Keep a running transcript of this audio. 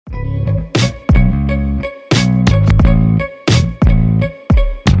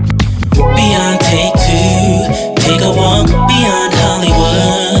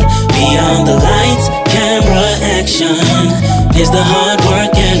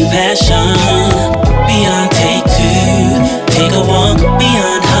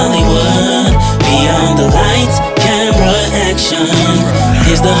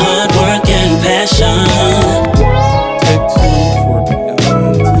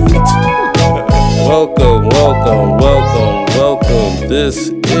This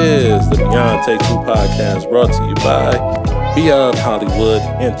is the Beyond Take Two podcast, brought to you by Beyond Hollywood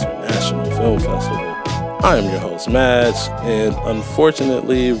International Film Festival. I am your host, Madge, and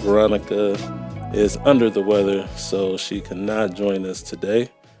unfortunately, Veronica is under the weather, so she cannot join us today.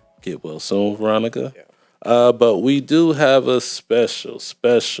 Get well soon, Veronica. Yeah. But we do have a special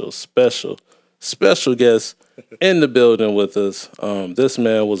guest in the building with us. This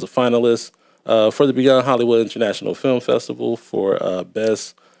man was a finalist for the Beyond Hollywood International Film Festival for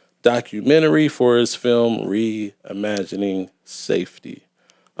Best Documentary for his film Reimagining Safety.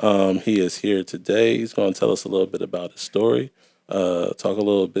 He is here today. He's going to tell us a little bit about his story, talk a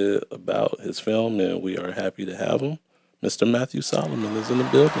little bit about his film, and we are happy to have him. Mr. Matthew Solomon is in the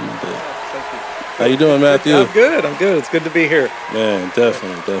building today. Thank you. How you doing, Matthew? I'm good. It's good to be here. Man,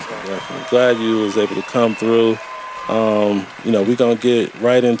 definitely. Glad you was able to come through. We're going to get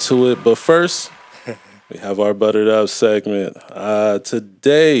right into it. But first, we have our Buttered Up segment.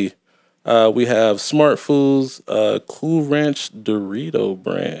 Today, we have Smart Foods Cool Ranch Dorito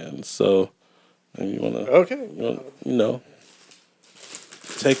brand. So, you want to,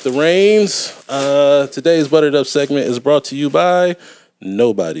 take the reins. Today's Buttered Up segment is brought to you by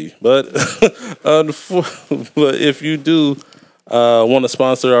nobody. But, but if you do want to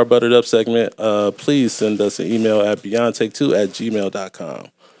sponsor our Buttered Up segment, please send us an email at beyondtake2@gmail.com.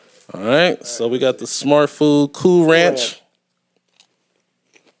 All right, so we got the Smart Food Cool Ranch.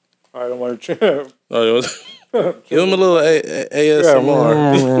 I don't want to give him a little ASMR.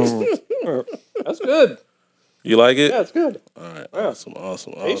 Yeah. That's good. You like it? Yeah, it's good. All right, yeah. Awesome.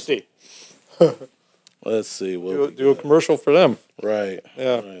 Tasty. Let's see. Do a commercial for them. Right.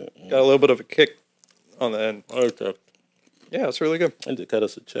 Yeah. Right. Got a little bit of a kick on the end. Okay. Yeah, it's really good. And to cut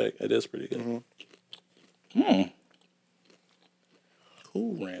us a check. It is pretty good.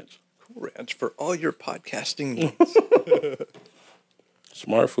 Cool Ranch. Cool Ranch for all your podcasting needs.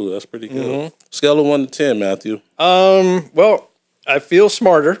 Smart Food. That's pretty good. Scale of 1 to 10, Matthew. Well, I feel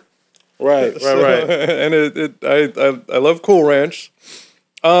smarter. Right. And I love Cool Ranch.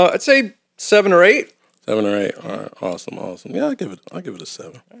 I'd say 7 or 8. 7 or 8. All right. Awesome. Yeah, I'll give it a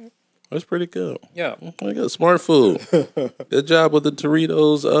 7. That's pretty good. Yeah. Pretty good. Smart Food. Good job with the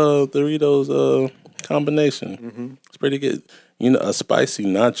Doritos combination. It's pretty good. A spicy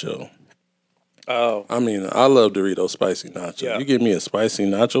nacho. Oh. I mean, I love Doritos spicy nacho. Yeah. You give me a spicy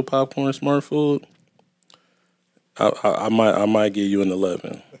nacho popcorn Smart Food, I might give you an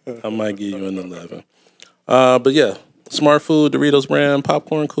 11. But yeah, Smart Food, Doritos brand,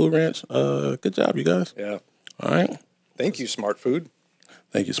 popcorn, Cool Ranch. Good job, you guys. Yeah. All right. Thank you, Smart Food.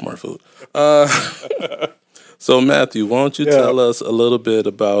 Thank you, Smart Food. So, Matthew, why don't you tell us a little bit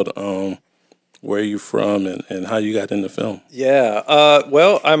about where you're from and how you got into film? Yeah.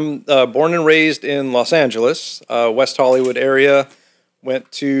 Well, I'm born and raised in Los Angeles, West Hollywood area. Went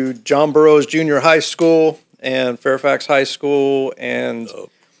to John Burroughs Junior High School and Fairfax High School, and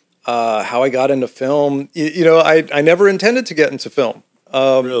how I got into film. I never intended to get into film.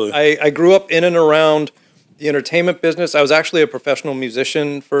 Really? I grew up in and around the entertainment business. I was actually a professional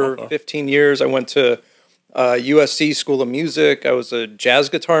musician for 15 years. I went to USC School of Music. I was a jazz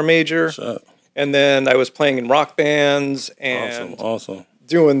guitar major. Shut. And then I was playing in rock bands and awesome.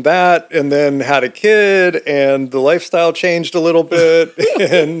 Doing that, and then had a kid, and the lifestyle changed a little bit,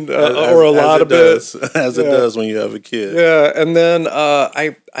 and or a lot of it. As it does when you have a kid. Yeah, and then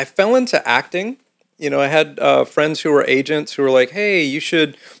I fell into acting. I had friends who were agents who were like, "Hey, you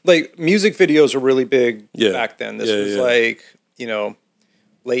should like music videos are really big back then. This was like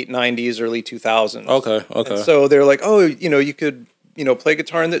late '90s, early 2000s. Okay. And so they're like, oh, you could play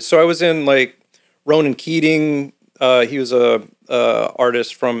guitar in this. So I was in like Ronan Keating. He was a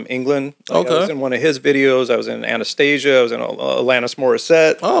artist from England. I was in one of his videos. I was in Anastasia. I was in Alanis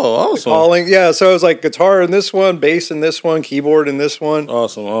Morissette. Oh, awesome. Calling. Yeah, so I was like guitar in this one, bass in this one, keyboard in this one.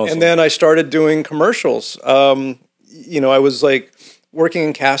 Awesome. And then I started doing commercials. I was like working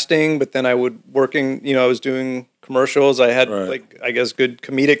in casting, but then I was doing commercials. I had I guess good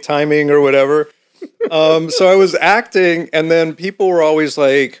comedic timing or whatever. So I was acting, and then people were always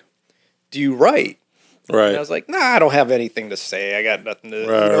like, "Do you write?" Right. And I was like, "Nah, I don't have anything to say. I got nothing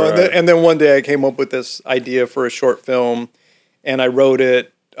to." And then one day I came up with this idea for a short film, and I wrote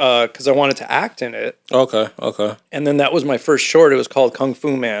it because I wanted to act in it. Okay. And then that was my first short. It was called Kung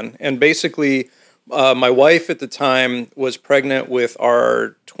Fu Man, and basically, my wife at the time was pregnant with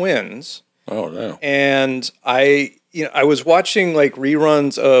our twins. Oh no! And I was watching like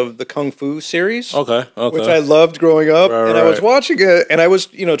reruns of the Kung Fu series, okay, which I loved growing up, and I was watching it, and I was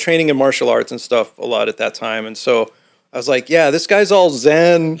training in martial arts and stuff a lot at that time, and so I was like, yeah, this guy's all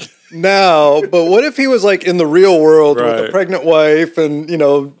zen, now, but what if he was like in the real world with a pregnant wife and,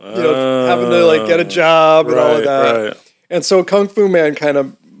 having to like get a job and all of that. Right. And so Kung Fu Man kind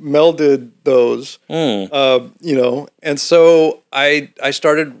of melded those, and so I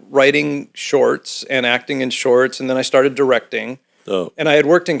started writing shorts and acting in shorts, and then I started directing. Oh. And I had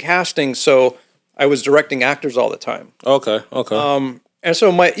worked in casting, so I was directing actors all the time. Okay. And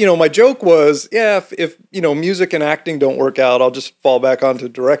so my joke was, if music and acting don't work out, I'll just fall back onto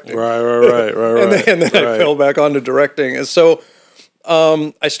directing. Right. and then I fell back onto directing. And so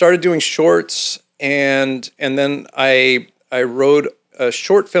I started doing shorts, and then I wrote a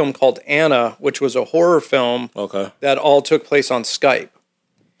short film called Anna, which was a horror film that all took place on Skype.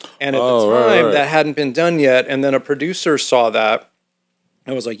 And at the time, that hadn't been done yet. And then a producer saw that.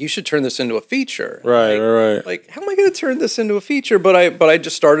 I was like, you should turn this into a feature. Right. Like, how am I going to turn this into a feature? But I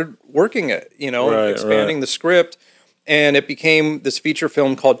just started working it, expanding the script. And it became this feature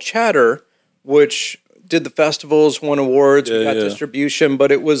film called Chatter, which did the festivals, won awards, we got distribution.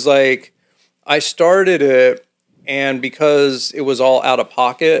 But it was like, I started it, and because it was all out of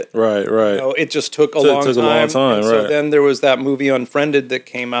pocket, it just took a long time. So then there was that movie Unfriended that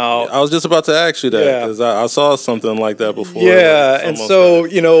came out. I was just about to ask you that because I saw something like that before. Yeah, and so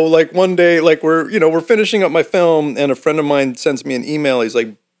like one day, like we're finishing up my film, and a friend of mine sends me an email. He's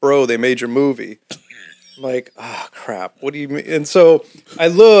like, "Bro, they made your movie." I'm like, "Oh crap! What do you mean?" And so I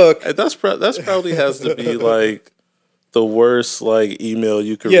look. That's probably has to be like the worst like email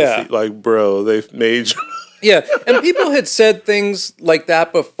you could receive. Like, bro, they've made you. Yeah, and people had said things like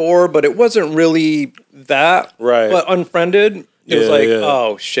that before, but it wasn't really that. Right. But Unfriended, it was like,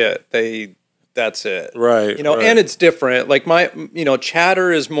 oh shit, that's it. Right. And it's different. Like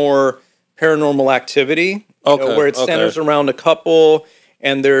Chatter is more paranormal activity, where it centers around a couple,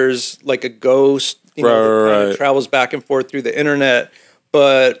 and there's like a ghost, that kind of travels back and forth through the internet.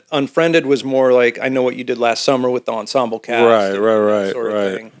 But Unfriended was more like, I Know What You Did Last Summer with the ensemble cast. Right. Sort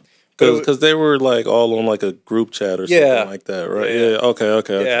of thing. Because they were like all on like a group chat or something like that, right? Yeah.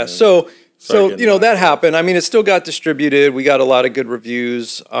 Okay. Yeah. So that happened. I mean, it still got distributed. We got a lot of good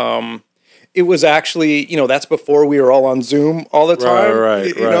reviews. It was actually, that's before we were all on Zoom all the time.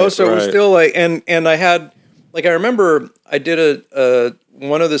 Right. So it was still like, and I had, like, I remember I did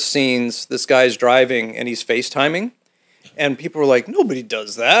one of the scenes. This guy's driving and he's FaceTiming, and people were like, nobody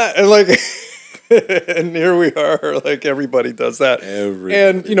does that, and like. And here we are, like everybody does that,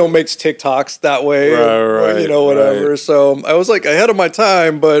 and makes TikToks that way, whatever. Right. So I was like ahead of my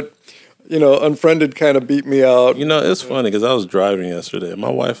time, but Unfriended kind of beat me out. It's funny because I was driving yesterday, and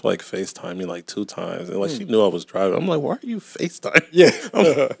my wife like FaceTimed me like 2 times, and like she knew I was driving. I'm like, why are you FaceTiming?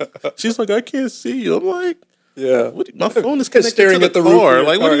 Yeah, she's like, I can't see you. I'm like. Yeah, my phone is connected staring to the car.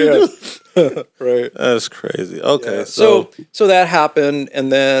 Like, what are you doing? Right, that's crazy. Okay, yeah. So that happened, and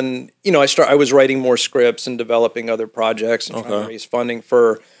then I was writing more scripts and developing other projects and trying to raise funding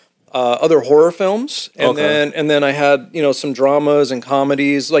for other horror films, and then I had some dramas and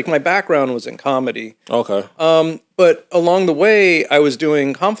comedies. Like my background was in comedy. Okay. But along the way, I was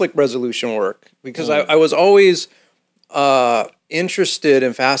doing conflict resolution work because I was always interested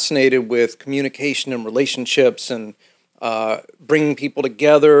and fascinated with communication and relationships and bringing people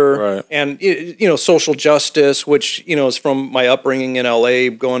together, and social justice, which is from my upbringing in LA,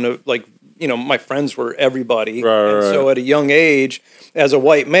 going to like my friends were everybody, so at a young age, as a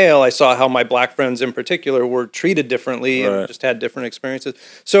white male, I saw how my black friends in particular were treated differently and just had different experiences.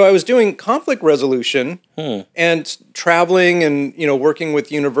 So I was doing conflict resolution and traveling and working with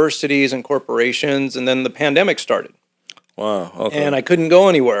universities and corporations, and then the pandemic started. Wow. Okay. And I couldn't go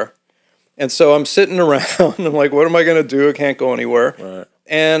anywhere. And so I'm sitting around. I'm like, what am I going to do? I can't go anywhere. Right.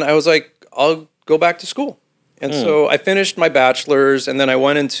 And I was like, I'll go back to school. And so I finished my bachelor's, and then I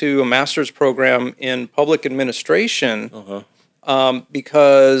went into a master's program in public administration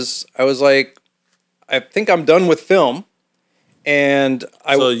because I was like, I think I'm done with film. And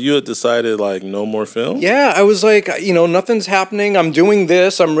so you had decided like no more film? Yeah, I was like, nothing's happening. I'm doing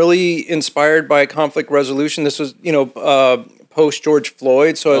this. I'm really inspired by conflict resolution. This was, post George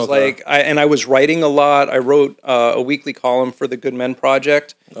Floyd. So I was like, I was writing a lot. I wrote a weekly column for the Good Men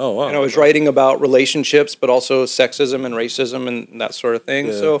Project. Oh, wow. And I was writing about relationships, but also sexism and racism and that sort of thing.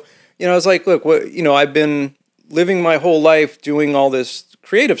 Yeah. So, I was like, look, I've been living my whole life doing all this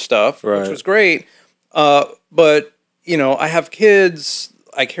creative stuff, which was great. But I have kids.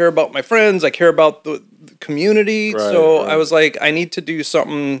 I care about my friends. I care about the community. I was like, I need to do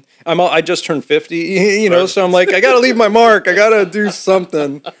something. I just turned 50, so I'm like, I got to leave my mark. I got to do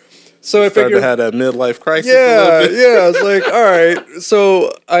something. So I figured to have that midlife crisis. Yeah. I was like, all right.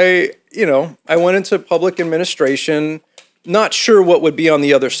 So I went into public administration, not sure what would be on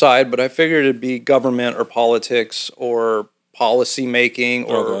the other side, but I figured it'd be government or politics or policy making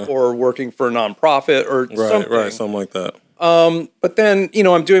or working for a nonprofit or something. Right, something like that. But then, you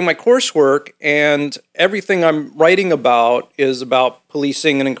know, I'm doing my coursework, and everything I'm writing about is about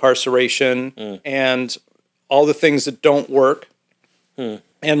policing and incarceration and all the things that don't work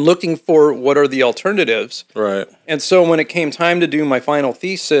and looking for what are the alternatives. Right. And so when it came time to do my final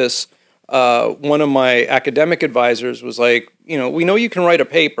thesis, one of my academic advisors was like, you know, we know you can write a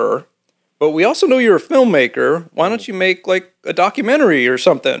paper, but we also know you're a filmmaker. Why don't you make like a documentary or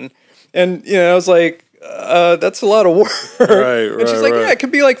something? And, you know, I was like, that's a lot of work. And she's like, yeah, it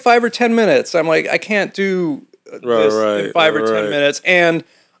could be like 5 or 10 minutes. I'm like, I can't do this in 5 or 10 minutes. And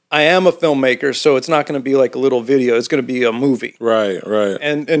I am a filmmaker, so it's not going to be like a little video. It's going to be a movie. Right.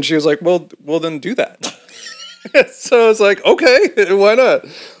 And she was like, well, then do that. So I was like, okay, why not?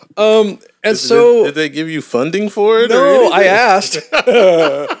 Did they give you funding for it? No, I asked.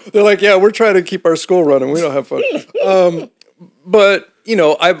 They're like, yeah, we're trying to keep our school running. We don't have fun. But you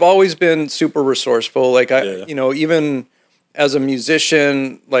know, I've always been super resourceful. Like you know, even as a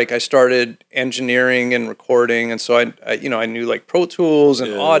musician, like I started engineering and recording, and so I you know, I knew like Pro Tools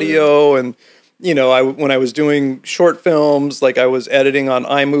and audio, and you know, when I was doing short films, like I was editing on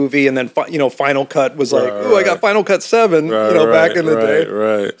iMovie, and then you know, Final Cut was like, ooh, I got Final Cut 7, you know, back in the day.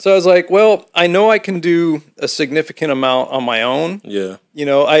 Right. So I was like, well, I know I can do a significant amount on my own. Yeah. You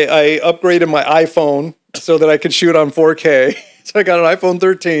know, I upgraded my iPhone so that I could shoot on 4K. So I got an iPhone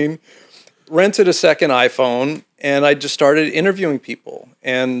 13, rented a second iPhone, and I just started interviewing people.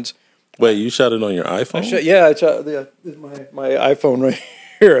 And wait, you shot it on your iPhone? I shot my iPhone right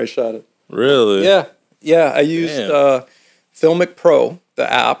here. I shot it. Really? Yeah. I used Filmic Pro, the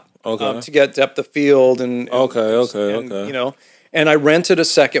app, to get depth of field and you know, and I rented a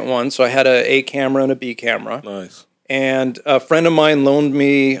second one, so I had a A camera and a B camera. Nice. And a friend of mine loaned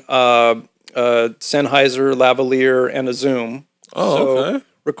me a Sennheiser lavalier and a Zoom. So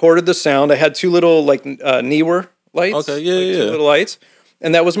recorded the sound. I had 2 little like Neewer lights. Okay, 2 little lights,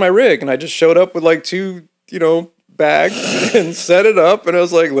 and that was my rig. And I just showed up with like 2, you know, bags and set it up, and I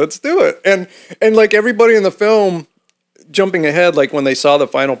was like, let's do it. And like everybody in the film, jumping ahead, like when they saw the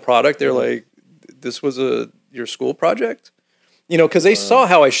final product, they're like, this was your school project? You know, because they saw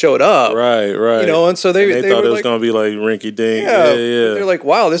how I showed up. Right. You know, and so they thought were it was like, going to be like rinky dink. Yeah. They're like,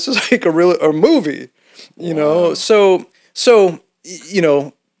 wow, this is like a movie. You know, so you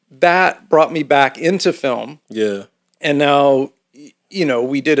know, that brought me back into film. Yeah. And now, you know,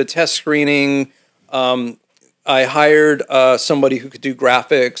 we did a test screening. I hired somebody who could do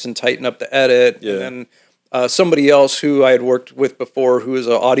graphics and tighten up the edit. Yeah. And then somebody else who I had worked with before, who is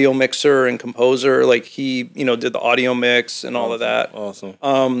an audio mixer and composer, like he, you know, did the audio mix and all of that.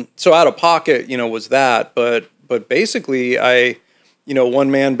 Awesome. So out of pocket, you know, was that, but basically I, you know,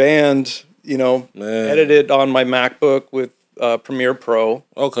 one-man band, you know, edited on my MacBook with Premiere Pro.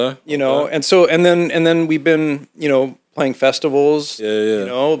 Okay. You know, and then we've been, you know, playing festivals. You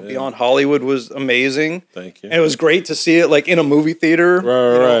know, Beyond Hollywood was amazing. Thank you. And it was great to see it like in a movie theater, you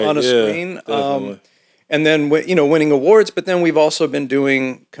know, on a screen. And then, you know, winning awards. But then we've also been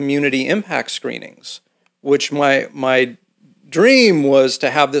doing community impact screenings, which my dream was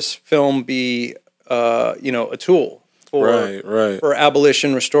to have this film be, you know, a tool for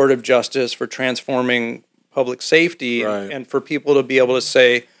abolition, restorative justice, for transforming public safety, and for people to be able to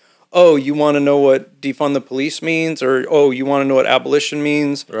say, oh, you want to know what defund the police means, or oh, you want to know what abolition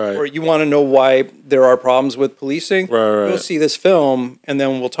means, or you want to know why there are problems with policing, go see this film and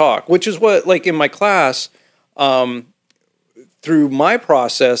then we'll talk. Which is what, like in my class, through my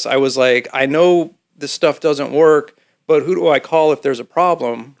process, I was like, I know this stuff doesn't work, but who do I call if there's a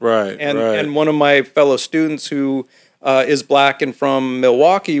problem? And one of my fellow students who is black and from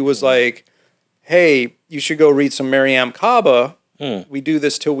Milwaukee was like, hey, you should go read some Mariam Kaba. We do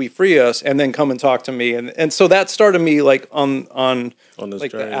this till we free us, and then come and talk to me. And so that started me like on this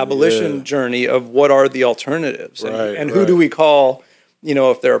like journey, the abolition journey of what are the alternatives, and who do we call, you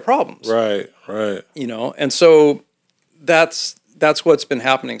know, if there are problems. You know, and so that's what's been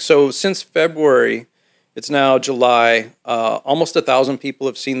happening. So since February, it's now July. Almost 1,000 people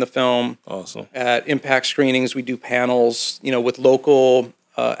have seen the film. Awesome. At impact screenings, we do panels, you know, with local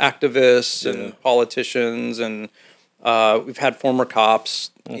activists and politicians, and we've had former cops,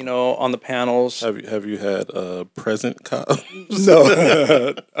 you know, on the panels. Have you had present cops?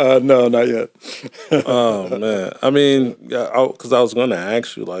 No, no, not yet. Oh man, I mean, because I was going to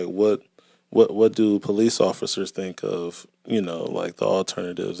ask you, like, what do police officers think of, you know, like the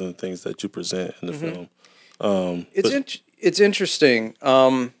alternatives and things that you present in the film? It's interesting.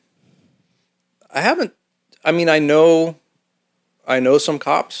 I know I know some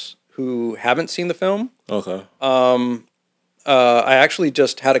cops who haven't seen the film. Okay. I actually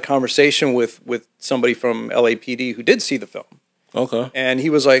just had a conversation with somebody from LAPD who did see the film. Okay. And he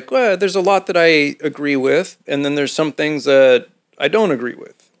was like, well, there's a lot that I agree with, and then there's some things that I don't agree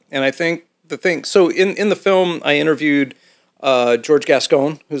with. And I think so in the film, I interviewed George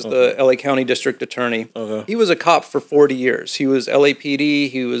Gascon, who's the LA County District Attorney. Okay. He was a cop for 40 years. He was LAPD,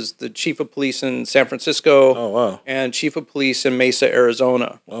 he was the chief of police in San Francisco. Oh, wow. And chief of police in Mesa,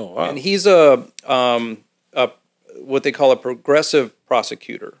 Arizona. Oh, wow. And he's what they call a progressive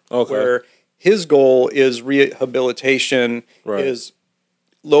prosecutor, where his goal is rehabilitation, is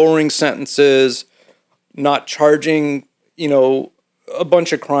lowering sentences, not charging, a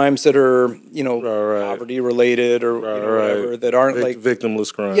bunch of crimes that are, poverty related or whatever, that aren't like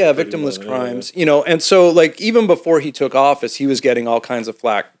victimless crimes. Yeah, victimless crimes, and so like even before he took office, he was getting all kinds of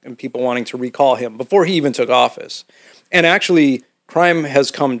flack and people wanting to recall him before he even took office. And actually, crime has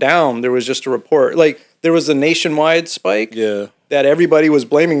come down. There was just a report, like there was a nationwide spike that everybody was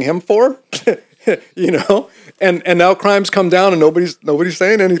blaming him for, and now crime's come down and nobody's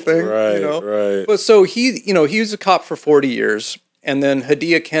saying anything, Right. But so he was a cop for 40 years. And then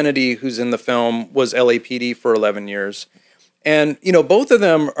Hadia Kennedy, who's in the film, was LAPD for 11 years. And, both of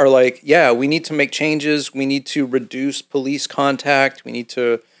them are like, yeah, we need to make changes. We need to reduce police contact. We need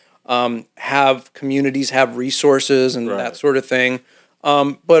to have communities have resources and that sort of thing.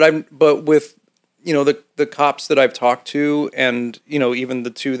 But with, the cops that I've talked to and, even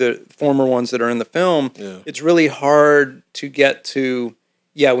the former ones that are in the film, it's really hard to get to,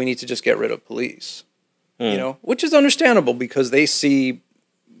 we need to just get rid of police. Which is understandable because they see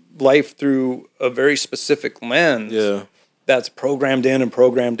life through a very specific lens that's programmed in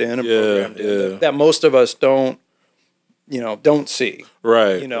that most of us don't see.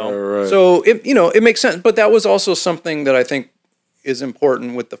 Right. So it makes sense. But that was also something that I think is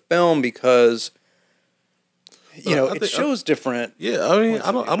important with the film because it shows different. Yeah, I mean,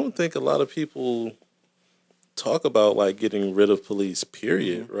 I don't think a lot of people talk about like getting rid of police,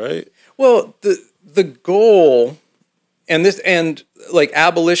 period, right? Well, the goal and like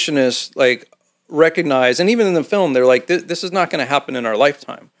abolitionists like recognize, and even in the film they're like this is not going to happen in our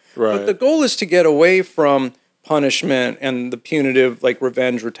lifetime. Right. But the goal is to get away from punishment and the punitive like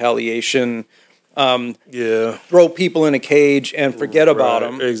revenge, retaliation, throw people in a cage and forget about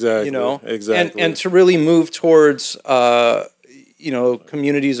them. Exactly. Exactly. And to really move towards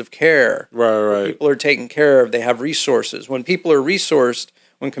communities of care. Right. People are taken care of. They have resources. When people are resourced,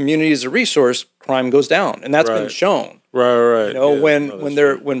 when communities are resourced, crime goes down, and that's been shown. Right.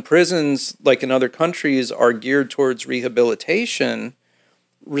 When prisons, like in other countries, are geared towards rehabilitation,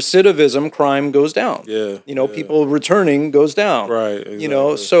 recidivism, crime goes down. People returning goes down. Right.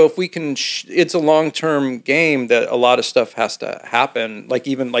 Exactly. So if we can, it's a long-term game that a lot of stuff has to happen. Like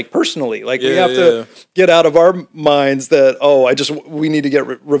even like personally, like we have to get out of our minds that we need to get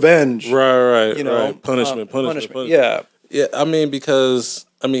revenge. Right. Punishment. Yeah. Yeah. I mean, because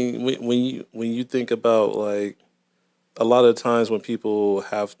when you think about like a lot of times when people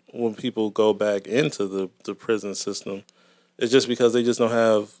go back into the prison system, it's just because they just don't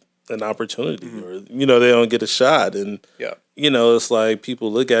have an opportunity or, they don't get a shot. And, it's like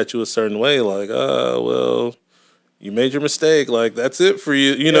people look at you a certain way, like, well, you made your mistake. Like, that's it for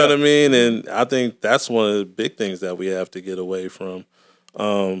you. You know what I mean? And I think that's one of the big things that we have to get away from.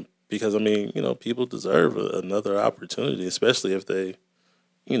 Because, people deserve another opportunity, especially if they,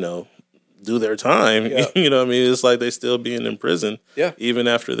 do their time. You know what I mean? It's like they still being in prison even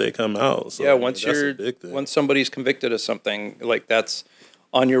after they come out. So, once somebody's convicted of something, like that's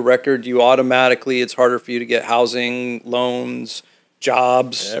on your record, it's harder for you to get housing, loans,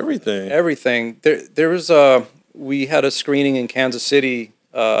 jobs. Everything. We had a screening in Kansas City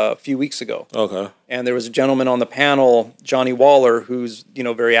a few weeks ago. Okay. And there was a gentleman on the panel, Johnny Waller, who's,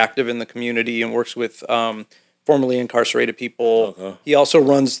 very active in the community and works with formerly incarcerated people. Okay. He also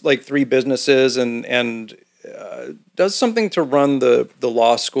runs like 3 businesses and does something to run the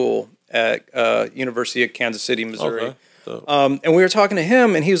law school at University of Kansas City, Missouri. Okay. And we were talking to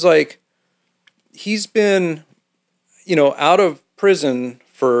him, and he's like, he's been, out of prison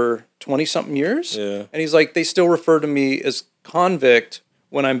for 20-something years. Yeah. And he's like, they still refer to me as convict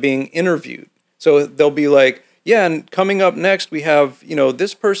when I'm being interviewed. So they'll be like, and coming up next we have,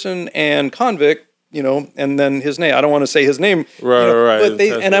 this person and convict, and then his name. I don't want to say his name. Right. But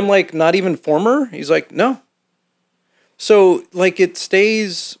and I'm like, not even former? He's like, no. So like it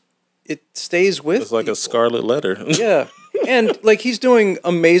stays with It's like people. a scarlet letter. Yeah. And like he's doing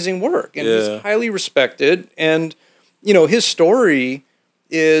amazing work and he's highly respected. And, his story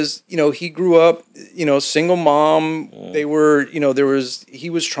is, he grew up, single mom. They were, he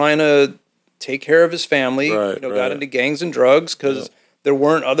was trying to take care of his family, got into gangs and drugs because there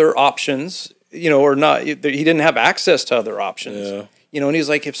weren't other options, or not, he didn't have access to other options. And he's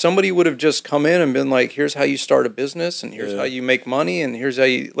like, if somebody would have just come in and been like, here's how you start a business and here's how you make money and here's how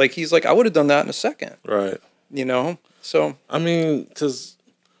you, like, he's like, I would have done that in a second. Right. So. I mean, because,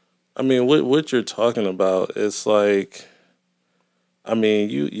 what you're talking about, it's like,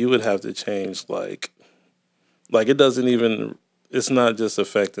 you would have to change, like it doesn't even, it's not just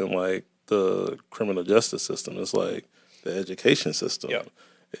affecting, like, the criminal justice system. It's like the education system. Yeah.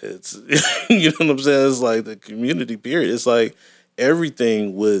 It's, you know what I'm saying? It's like the community, period. It's like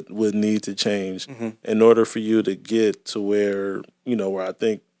everything would need to change in order for you to get to where, where I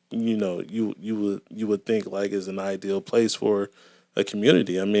think, you would think like is an ideal place for a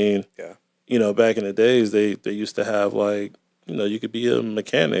community. Back in the days, they used to have like, you could be a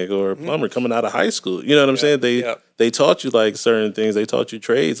mechanic or a plumber coming out of high school. You know what I'm saying? They taught you like certain things. They taught you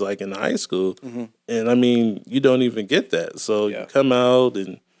trades like in high school. And you don't even get that. So you come out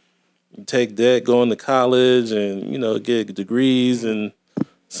and you take debt going to college and, get degrees. And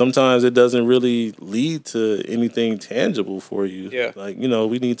sometimes it doesn't really lead to anything tangible for you. Yeah. Like,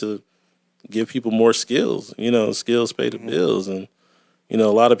 we need to give people more skills. Skills pay the bills. And, a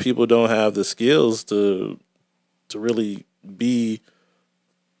lot of people don't have the skills to really be,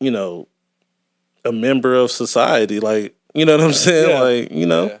 a member of society, like, you know what I'm saying?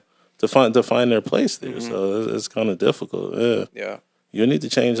 Like, to find their place there. So it's kind of difficult. Yeah. Yeah. You need to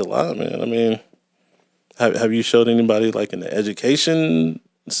change a lot, man. Have you showed anybody like in the education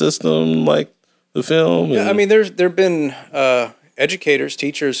system, like the film? Yeah, there've been educators,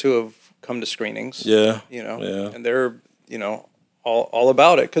 teachers who have come to screenings. Yeah. And they're, all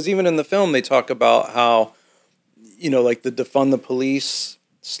about it. Because even in the film, they talk about how, like the defund the police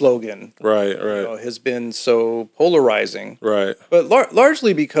slogan, right, has been so polarizing, right. But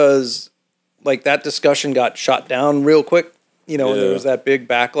largely because, like, that discussion got shot down real quick, and there was that big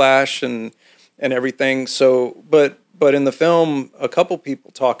backlash and everything. So, but in the film, a couple people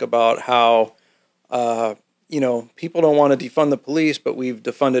talk about how, people don't want to defund the police, but we've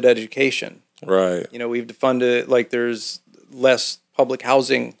defunded education, right? We've defunded, like, there's less public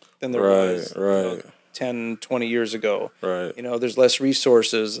housing than there was, right. 10, 20 years ago. Right. There's less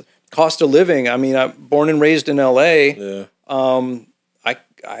resources. Cost of living. I'm born and raised in LA. Yeah.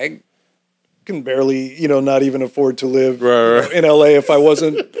 I can barely, not even afford to live in LA if I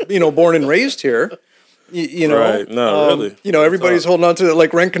wasn't, born and raised here. Right. No, really. Everybody's holding on to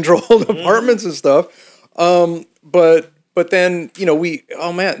like rent controlled apartments and stuff. But then,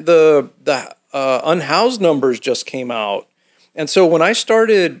 the unhoused numbers just came out. And so when I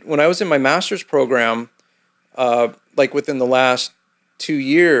was in my master's program, like within the last 2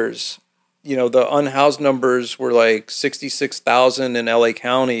 years, the unhoused numbers were like 66,000 in LA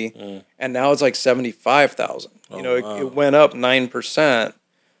County, and now it's like 75,000. Wow. It went up 9%.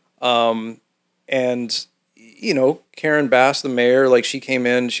 And, Karen Bass, the mayor, like she came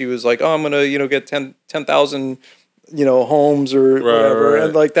in, she was like, oh, I'm going to, get 10,000, homes or whatever. Right.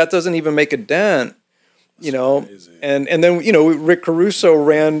 And like, that doesn't even make a dent. And then, Rick Caruso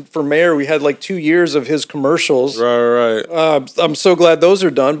ran for mayor. We had like 2 years of his commercials. Right. I'm so glad those are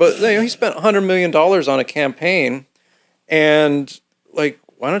done. But he spent $100 million on a campaign. And like,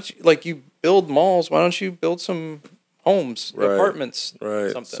 why don't you, like, you build malls? Why don't you build some homes, apartments,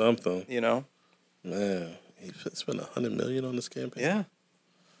 something? Man, he spent $100 million on this campaign.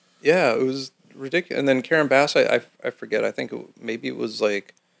 Yeah, it was ridiculous. And then Karen Bass, I forget. I think maybe it was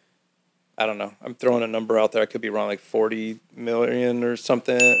like, I don't know. I'm throwing a number out there. I could be wrong, like 40 million or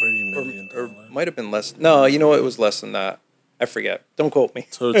something. $40 million. Or might have been less. No, it was less than that. I forget. Don't quote me.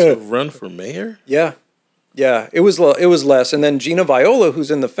 So to run for mayor? Yeah. Yeah, it was less. And then Gina Viola,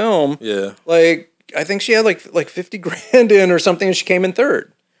 who's in the film, like, I think she had like 50 grand in or something, and she came in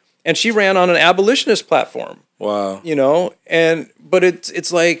third. And she ran on an abolitionist platform. Wow. But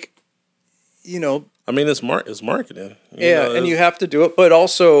it's like, it's marketing. And you have to do it, but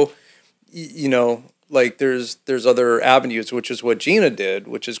also, like there's other avenues, which is what Gina did,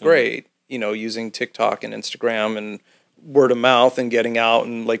 which is great, using TikTok and Instagram and word of mouth and getting out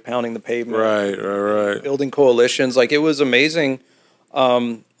and like pounding the pavement. Right. Building coalitions. Like, it was amazing.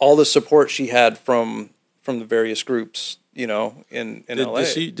 All the support she had from the various groups, in LA.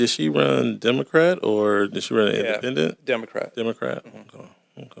 Did she run Democrat or did she run independent? Democrat.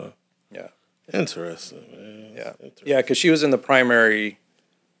 Mm-hmm. Okay. Yeah. Interesting, man. Yeah. Yeah, because she was in the primary.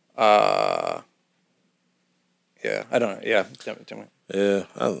 I don't know. Yeah. Yeah,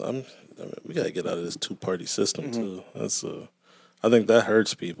 we gotta get out of this two-party system too. That's I think that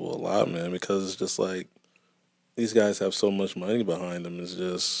hurts people a lot, man, because it's just like these guys have so much money behind them. It's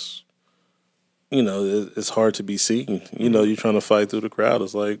just, you know, it's hard to be seen. You know, you're trying to fight through the crowd.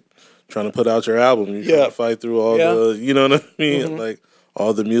 It's like trying to put out your album. You're trying to fight through all the, you know what I mean? Like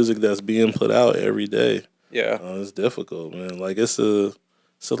all the music that's being put out every day. Yeah. It's difficult, man. Like I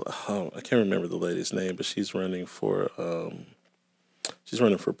can't remember the lady's name, but she's running for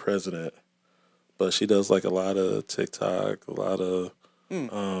president. But she does like a lot of TikTok, a lot of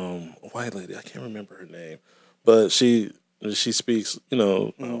white lady. I can't remember her name, but she speaks, you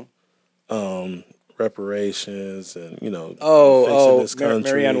know, reparations and fixing this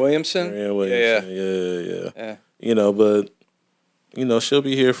country. Marianne Williamson. Marianne Williamson, yeah. You know, but you know she'll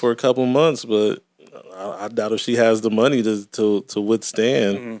be here for a couple months, but I doubt if she has the money to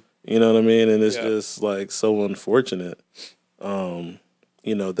withstand. You know what I mean? And it's just like so unfortunate, you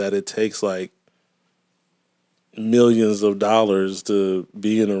know, that it takes like millions of dollars to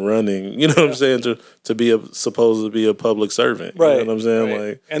be in a running, you know what I'm saying, to be supposed to be a public servant. You know what I'm saying?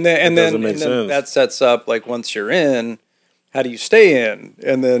 Like, and then that sets up like once you're in, how do you stay in?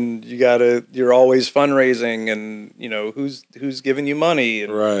 And then you're always fundraising, and you know who's giving you money,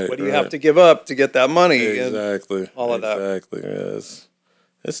 and what do you have to give up to get that money? Exactly. And all of that. Exactly. Yeah,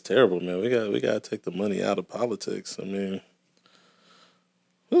 it's terrible, man. We got to take the money out of politics. I mean,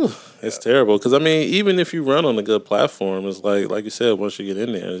 it's terrible because I mean, even if you run on a good platform, it's like you said, once you get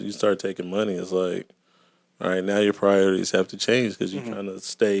in there, you start taking money. It's like, all right, now your priorities have to change because you're trying to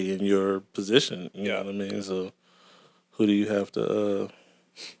stay in your position. You know what I mean? So, who do you have to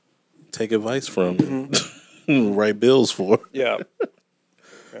take advice from, write bills for? Yeah,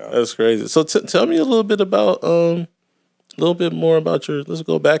 that's crazy. So, tell me a little bit about more about your. Let's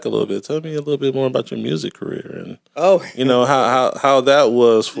go back a little bit. Tell me a little bit more about your music career and you know how that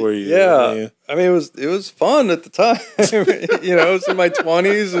was for you. Yeah, I mean it was fun at the time. You know, I was in my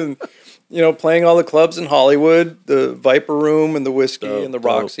 20s and you know playing all the clubs in Hollywood, the Viper Room and the Whiskey and the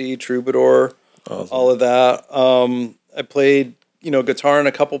Roxy, Troubadour, all of that. I played guitar in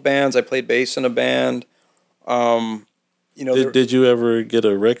a couple bands. I played bass in a band. You know, did you ever get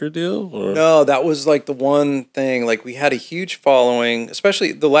a record deal? Or? No, that was like the one thing. Like we had a huge following,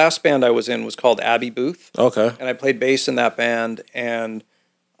 especially the last band I was in was called Abbey Booth. Okay. And I played bass in that band, and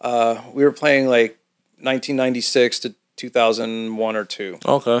we were playing like 1996 to 2001 or 2.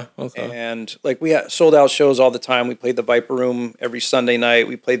 Okay. And like we had sold out shows all the time. We played the Viper Room every Sunday night.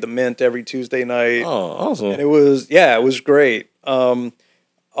 We played the Mint every Tuesday night. Oh, awesome. And it was great.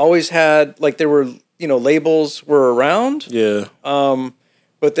 Always had like there were labels were around. Yeah.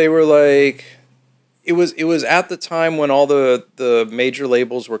 But they were like, it was at the time when all the major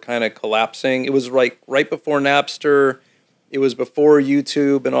labels were kind of collapsing. It was like right before Napster. It was before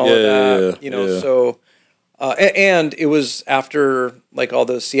YouTube and all of that. So, and it was after like all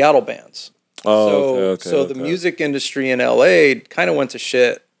the Seattle bands. Oh, so the music industry in LA kind of went to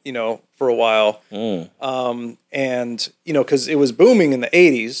shit, for a while. And because it was booming in the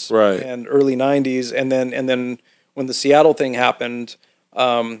 80s and early 90s, and then when the Seattle thing happened,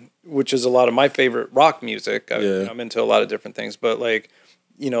 which is a lot of my favorite rock music. I'm into a lot of different things, but like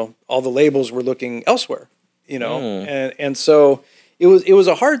all the labels were looking elsewhere, and so it was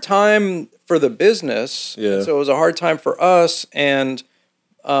a hard time for the business. So it was a hard time for us, and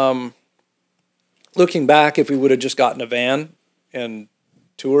looking back, if we would have just gotten a van and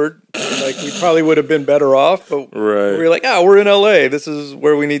toured, like we probably would have been better off, but we were like, we're in LA, this is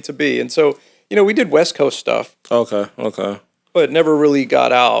where we need to be. And so we did West Coast stuff, but never really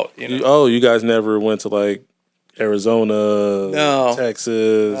got out. You guys never went to like Arizona,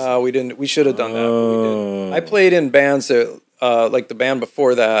 Texas? We didn't. We should have done that, but we didn't. I played in bands that like the band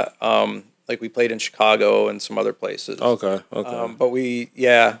before that, like we played in Chicago and some other places. But we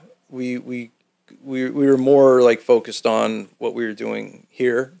were more like focused on what we were doing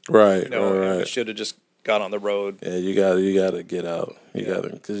here. We should have just got on the road. Yeah, you gotta get out.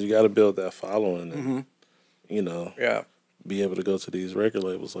 Because you gotta build that following and be able to go to these record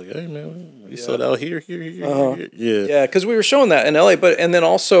labels like, hey man, we sold out here. Yeah, because we were showing that in LA, and then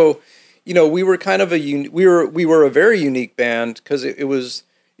also, we were kind of we were a very unique band because it was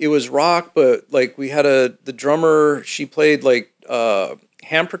rock, but like we had the drummer, she played like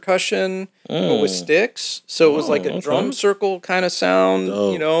hand percussion but with sticks, so it was like a drum circle kind of sound,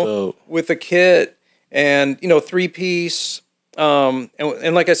 with a kit and 3-piece,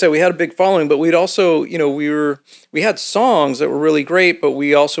 and like I said, we had a big following, but we'd also we had songs that were really great, but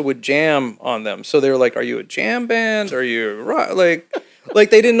we also would jam on them. So they were like, are you a jam band, are you rock? Like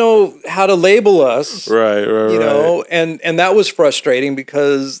like they didn't know how to label us. Right, you know, and that was frustrating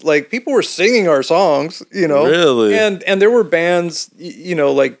because like people were singing our songs, you know. Really? And there were bands, you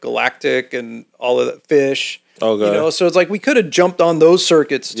know, like Galactic and all of that, Fish. Okay. You know, so it's like we could have jumped on those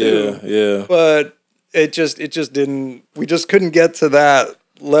circuits too. Yeah. But it just didn't. We just couldn't get to that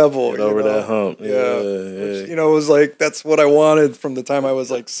level. Get over that hump. Yeah. Which, you know, it was like that's what I wanted from the time I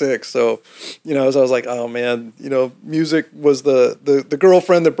was like 6. So, you know, as I was like, oh man, you know, music was the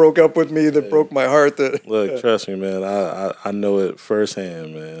girlfriend that broke up with me, that broke my heart. That look, trust me, man. I know it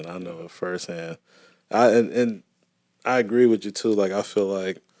firsthand, man. I know it firsthand. And I agree with you too. Like I feel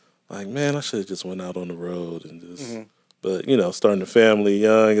like man, I should have just went out on the road and just. But you know, starting a family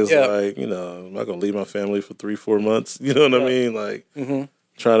young is like, you know, I'm not gonna leave my family for 3-4 months. You know what I mean? Like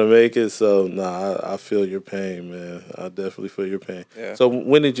trying to make it. So I feel your pain, man. I definitely feel your pain. Yeah. So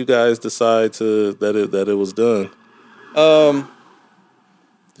when did you guys decide that it was done?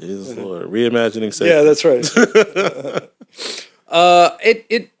 Jesus Lord, Reimagining Safety. Yeah, that's right.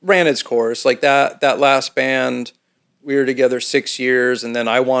 It ran its course. Like that last band, we were together 6 years, and then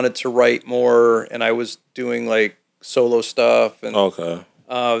I wanted to write more, and I was doing like solo stuff, and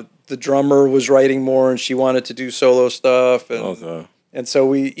the drummer was writing more, and she wanted to do solo stuff, and and so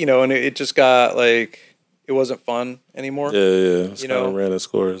we, you know, and it just got like it wasn't fun anymore. Yeah, it's kind of ran its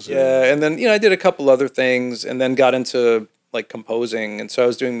course. Yeah, and then you know I did a couple other things, and then got into like composing, and so I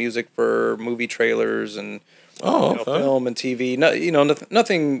was doing music for movie trailers and film and TV. No, you know,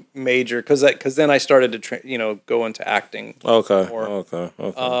 nothing major because then I started to go into acting. Okay.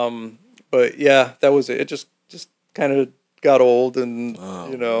 But yeah, that was it. It just kind of got old, and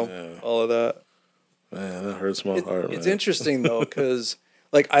all of that. Man, that hurts my heart. It's interesting though, because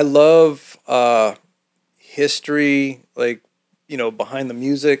like I love history, like behind the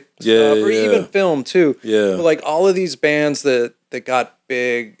music stuff, or even film too. Yeah, but like all of these bands that got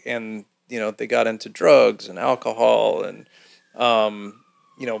big, and they got into drugs and alcohol, and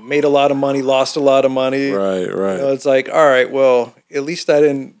made a lot of money, lost a lot of money. Right. It's like, all right, well, at least I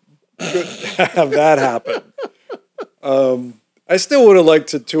didn't have that happen. I still would have liked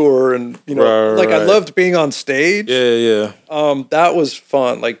to tour, and I loved being on stage. Yeah. That was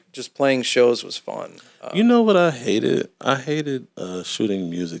fun. Like just playing shows was fun. You know what I hated? I hated shooting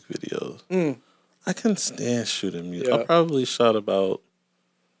music videos. I couldn't stand shooting music. Yeah. I probably shot I probably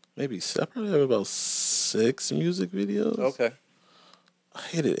have about 6 music videos. Okay. I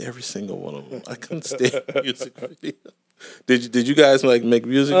hated every single one of them. I couldn't stand music videos. Did you guys like make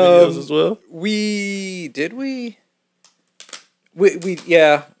music videos as well? We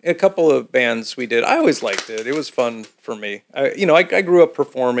a couple of bands we did. I always liked it. It was fun for me. I grew up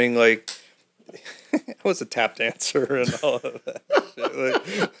performing. Like I was a tap dancer and all of that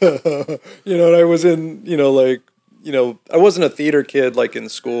shit. And I was in I wasn't a theater kid like in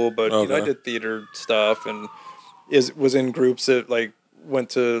school, but I did theater stuff and was in groups that like went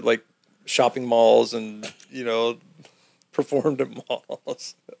to like shopping malls and performed at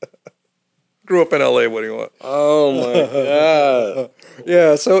malls. Grew up in LA. What do you want? Oh my god!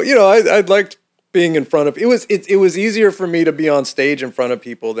 Yeah, so I liked being in front of. It was easier for me to be on stage in front of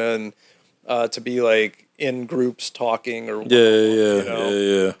people than to be like in groups talking or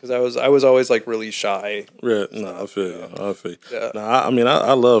yeah. Because I was always like really shy. Yeah, I feel you. Yeah. No,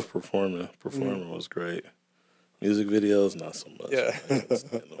 I love performing. Performing was great. Music videos, not so much. Yeah,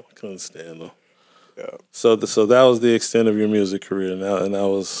 couldn't stand them. Yeah. So that was the extent of your music career now, and that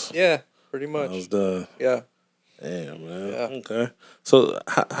was pretty much. I was done. Yeah. Damn, man. Yeah. Okay. So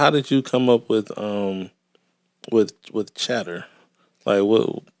how did you come up with Chatter? Like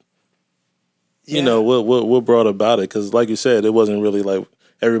what? What brought about it? Because like you said, it wasn't really like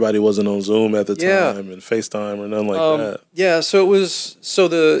everybody wasn't on Zoom at the time and FaceTime or nothing like that. Yeah. So it was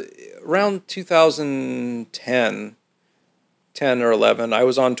around 2010 or 11. I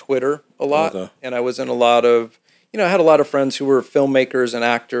was on Twitter a lot, and I was in a lot of. I had a lot of friends who were filmmakers and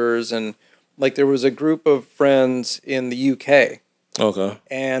actors, and like there was a group of friends in the UK. Okay.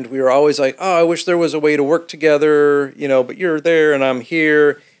 And we were always like, oh, I wish there was a way to work together, but you're there and I'm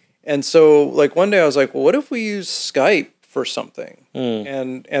here. And so like one day I was like, well, what if we use Skype for something?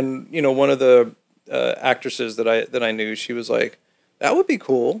 And one of the actresses that I knew, she was like, that would be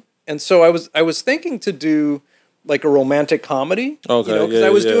cool. And so I was thinking to do like a romantic comedy, because I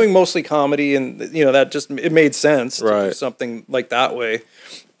was doing mostly comedy, and that just it made sense to do something like that way.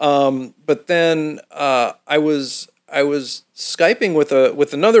 But then I was Skyping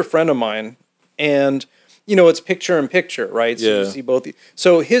with another friend of mine, and it's picture in picture, right? So you see both.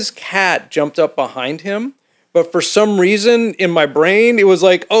 So his cat jumped up behind him, But for some reason in my brain, it was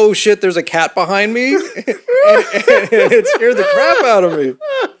like, oh shit, there's a cat behind me. and it scared the crap out of me.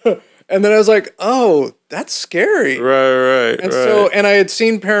 And then I was like, oh, that's scary. Right. And so, and I had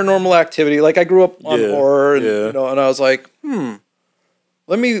seen Paranormal Activity. Like I grew up on horror, and, you know, and I was like,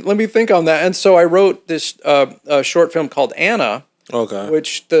 let me think on that. And so I wrote this short film called Anna. Okay.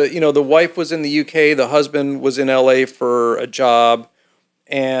 Which the wife was in the UK, the husband was in LA for a job,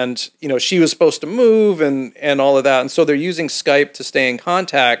 and she was supposed to move and all of that, and so they're using Skype to stay in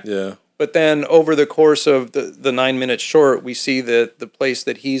contact. Yeah. But then over the course of the 9-minute short, we see that the place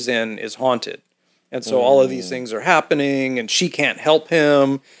that he's in is haunted, and so all of these things are happening, and she can't help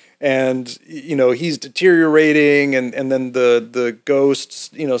him. And he's deteriorating, and then the ghost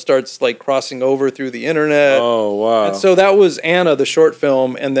starts like crossing over through the internet. Oh wow! And so that was Anna, the short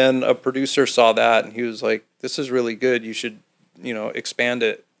film, and then a producer saw that and he was like, "This is really good. You should expand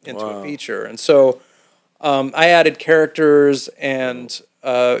it into a feature." And so I added characters and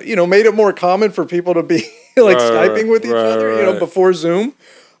made it more common for people to be like Skyping with each other, before Zoom.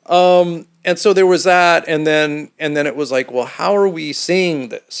 And so there was that, and then it was like, well, how are we seeing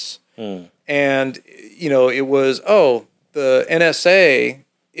this? And it was, the NSA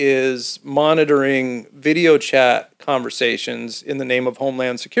is monitoring video chat conversations in the name of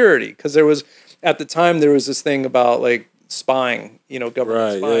Homeland Security, because at the time there was this thing about like spying,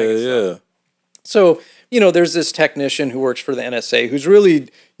 government spying. Yeah. So there's this technician who works for the NSA who's really,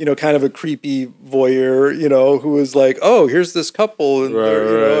 kind of a creepy voyeur, who was like, oh, here's this couple, and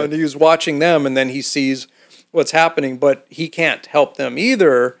and he was watching them, and then he sees what's happening, but he can't help them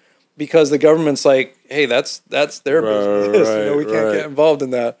either because the government's like, hey, that's their business. We can't get involved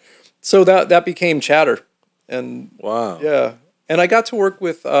in that. So that became Chatter, and yeah, and I got to work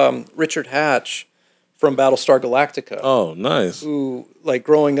with Richard Hatch from Battlestar Galactica. Oh, nice. Who, like,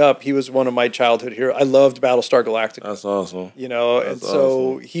 growing up, he was one of my childhood heroes. I loved Battlestar Galactica. That's awesome. That's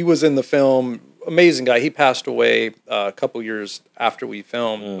so awesome. He was in the film. Amazing guy. He passed away a couple years after we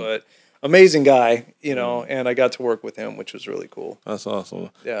filmed, but amazing guy, and I got to work with him, which was really cool. That's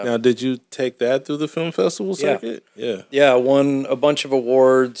awesome. Yeah. Now, did you take that through the film festival circuit? Yeah. Yeah, won a bunch of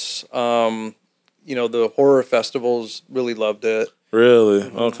awards. The horror festivals really loved it. Really?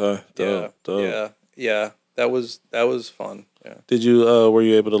 Okay. Dope. Yeah, that was fun. Yeah. Did you were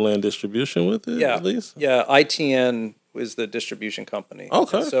you able to land distribution with it? Yeah, at least. Yeah. ITN was the distribution company.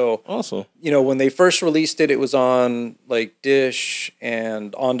 Okay. And so awesome. When they first released it, it was on like Dish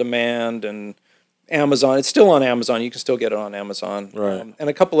and On Demand and Amazon. It's still on Amazon. You can still get it on Amazon. Right. And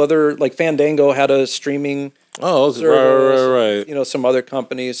a couple other, like Fandango had a streaming. Oh, service, right. Some other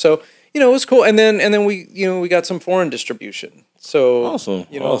companies. So it was cool. And then we got some foreign distribution. So awesome.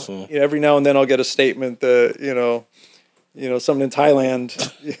 Every now and then I'll get a statement that someone in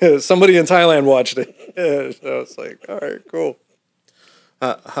Thailand, somebody in Thailand watched it. So it's like, all right, cool.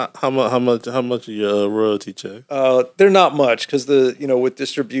 How much are your royalty check? They're not much because with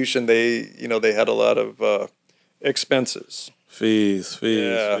distribution they had a lot of expenses, fees.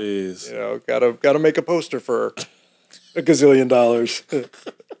 Gotta make a poster for $1 gazillion.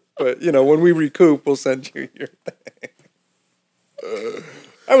 But when we recoup, we'll send you your thing.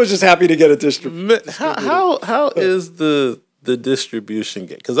 I was just happy to get a distribution. How is the distribution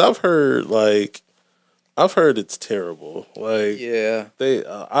game? Because I've heard it's terrible. Like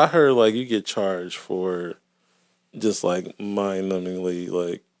I heard like you get charged for just like mind-numbingly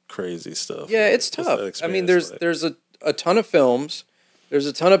like crazy stuff. Yeah, it's tough. I mean, there's a ton of films. There's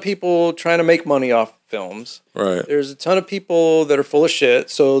a ton of people trying to make money off films. Right. There's a ton of people that are full of shit.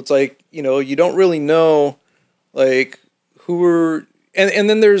 So it's like you don't really know like who are. And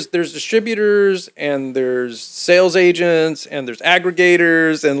then there's distributors and there's sales agents and there's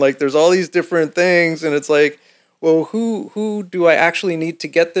aggregators and like there's all these different things, and it's like, well, who do I actually need to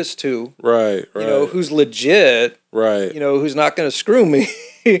get this to? Right. Who's legit? Right. Who's not going to screw me?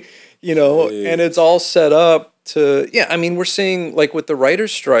 And it's all set up to I mean, we're seeing like with the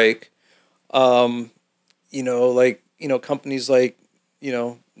writer's strike, companies like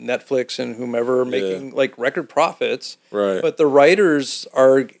Netflix and whomever making like record profits, right? But the writers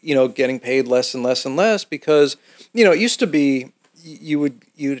are getting paid less and less and less because it used to be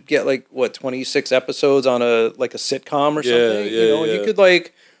you'd get like 26 episodes on a sitcom or something, and you could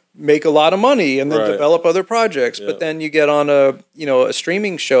like make a lot of money and then develop other projects. But then you get on a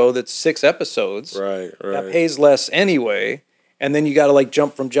streaming show that's 6 episodes, right? That pays less anyway, and then you got to like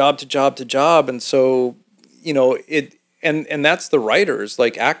jump from job to job to job, and so it. And that's the writers,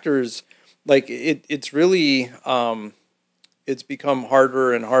 like actors, like it's really it's become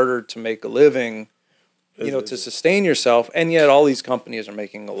harder and harder to make a living you know, to sustain yourself, and yet all these companies are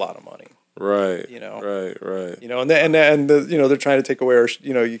making a lot of money. Right. You know. Right. You know, and the you know, they're trying to take away our,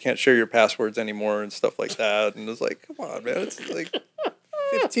 you know, you can't share your passwords anymore and stuff like that. And it's like, come on, man, it's like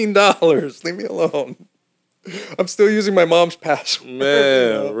 $15. Leave me alone. I'm still using my mom's password. Man,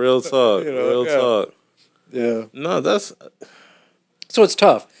 you know? real talk. You know, real talk. Yeah. No, that's so it's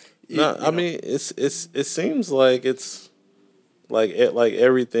tough. No, I mean it seems like it's like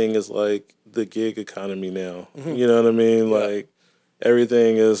everything is like the gig economy now. Mm-hmm. You know what I mean? Yeah. Like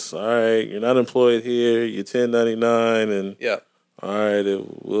everything is all right. You're not employed here. You're 1099, and Yeah. all right,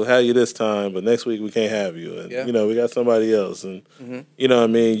 we'll have you this time, but next week we can't have you, and Yeah. you know we got somebody else, and Mm-hmm. you know what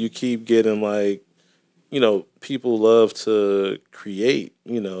I mean. You keep getting like, you know, people love to create.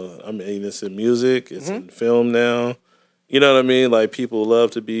 You know, I mean, it's in music, it's in film now. You know what I mean? Like people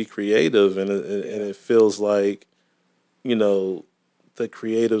love to be creative, and it feels like, you know, the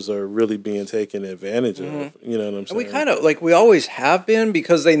creatives are really being taken advantage of. You know what I'm saying? And we kind of like, we always have been,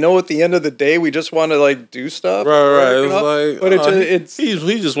 because they know at the end of the day we just want to like do stuff. Right. You It's know? like,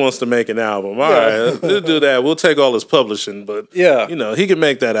 but he just wants to make an album. All right, we'll do that. We'll take all his publishing, but you know, he can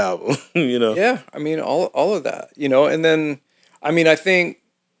make that album. You know? Yeah, I mean, all of that, you know, and then, I mean, I think,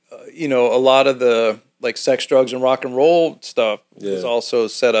 you know, a lot of the like sex, drugs, and rock and roll stuff was also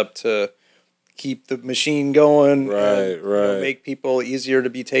set up to keep the machine going, right. You know, make people easier to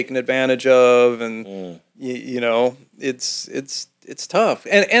be taken advantage of, and you know, it's tough,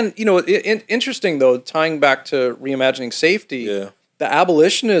 and you know, interesting though, tying back to reimagining safety, the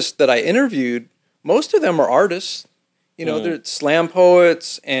abolitionists that I interviewed, most of them are artists. You know, they're slam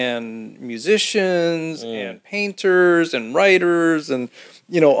poets and musicians and painters and writers and,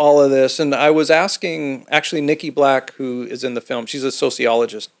 you know, all of this. And I was asking, actually, Nikki Black, who is in the film, she's a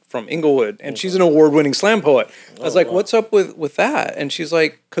sociologist from Inglewood, and she's an award-winning slam poet. I was like, what's up with that? And she's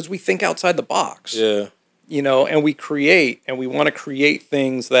like, because we think outside the box. Yeah. You know, and we create, and we want to create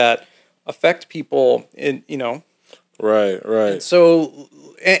things that affect people, in, you know. Right. And so,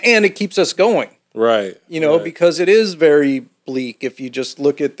 and it keeps us going. Right. You know, because it is very bleak if you just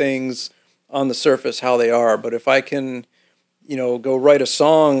look at things on the surface how they are. But if I can, you know, go write a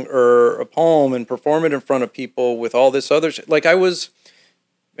song or a poem and perform it in front of people with all this other shit. Like I was,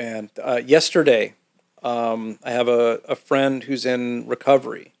 man, yesterday, I have a friend who's in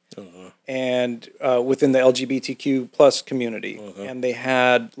recovery and within the LGBTQ plus community. And they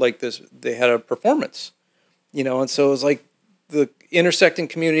had like this, they had a performance, you know, and so it was like the intersecting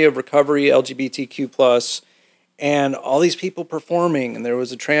community of recovery, LGBTQ plus, and all these people performing, and there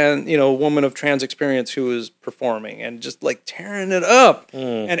was a woman of trans experience who was performing and just like tearing it up,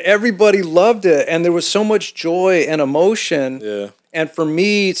 and everybody loved it, and there was so much joy and emotion. Yeah. And for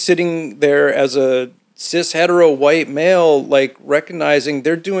me, sitting there as a cis hetero white male, like recognizing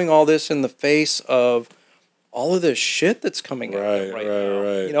they're doing all this in the face of all of this shit that's coming out right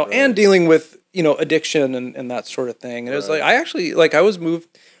now, you know, and dealing with, you know, addiction and that sort of thing. And it was like, I actually, like, I was moved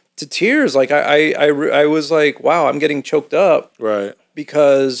to tears. Like I was like, wow, I'm getting choked up. Right.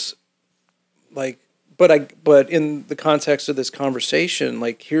 Because like, but in the context of this conversation,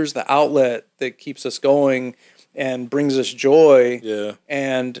 like, here's the outlet that keeps us going and brings us joy. Yeah.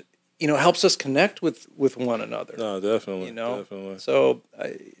 And, you know, helps us connect with one another. No, definitely. You know? Definitely. So,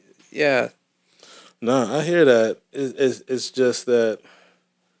 yeah. No, I hear that. It's just that,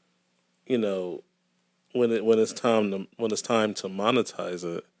 you know, when it's time to monetize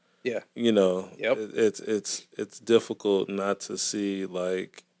it, you know, it's difficult not to see,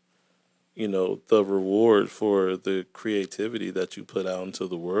 like, you know, the reward for the creativity that you put out into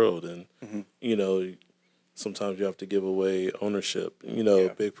the world, and you know, sometimes you have to give away ownership, you know,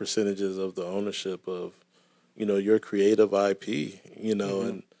 big percentages of the ownership of, you know, your creative IP, you know,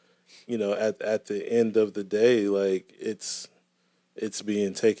 and you know, at the end of the day, like, it's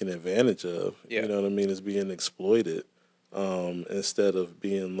being taken advantage of. You know what I mean? It's being exploited instead of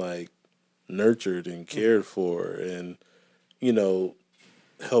being, like, nurtured and cared for, and, you know,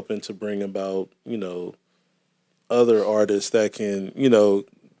 helping to bring about, you know, other artists that can, you know,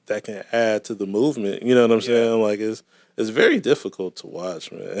 that can add to the movement. You know what I'm saying? Like, it's very difficult to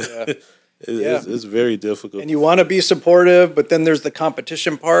watch, man. It's very difficult. And you want to be supportive, but then there's the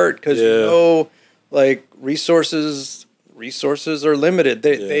competition part, because you know, like, resources are limited.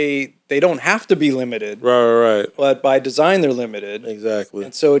 They don't have to be limited. Right. But by design they're limited. Exactly.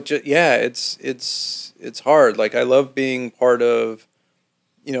 And so it's hard. Like, I love being part of,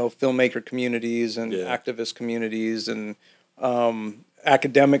 you know, filmmaker communities and activist communities and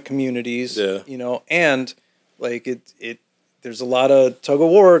academic communities. You know, and like it there's a lot of tug of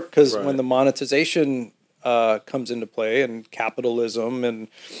war, because when the monetization comes into play, and capitalism, and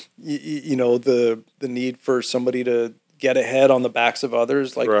you know, the need for somebody to get ahead on the backs of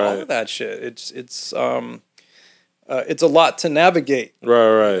others, like all of that shit. It's a lot to navigate.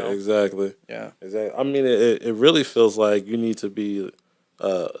 Right, you know? exactly. Yeah, exactly. I mean, it really feels like you need to be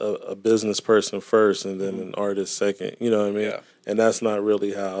a business person first, and then an artist second. You know what I mean? Yeah. And that's not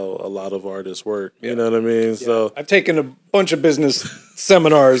really how a lot lot of artists work. Yeah. You know what I mean? Yeah. So I've taken a bunch of business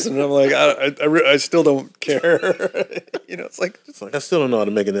seminars, and I'm like, I still don't care. You know, it's like I still don't know how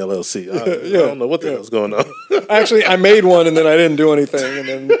to make an LLC. I don't know what the hell's going on. Actually, I made one, and then I didn't do anything, and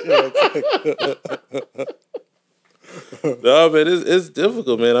then you know, No, but it's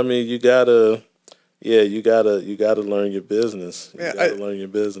difficult, man. I mean, you gotta learn your business. You gotta learn your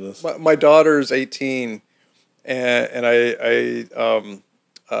business. My daughter's 18, and I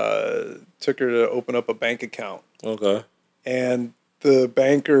took her to open up a bank account. Okay. And the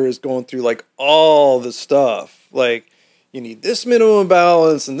banker is going through like all the stuff, like you need this minimum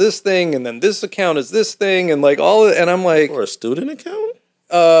balance and this thing, and then this account is this thing, and like and I'm like, for a student account?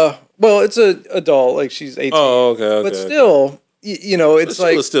 Well, it's a adult, like she's 18. Oh, okay. But still, you know, it's but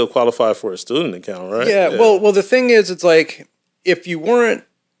like would still qualify for a student account, right? Yeah. Well, the thing is, it's like if you weren't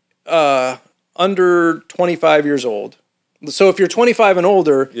under 25 years old. So if you're 25 and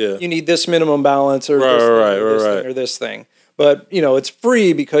older, you need this minimum balance or this thing or this thing. But, you know, it's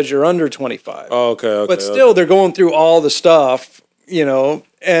free because you're under 25. Oh, okay. But still, they're going through all the stuff, you know,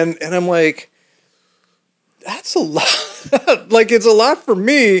 and I'm like, that's a lot. Like, it's a lot for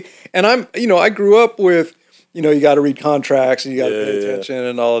me. And I grew up with, you know, you got to read contracts and you got to pay attention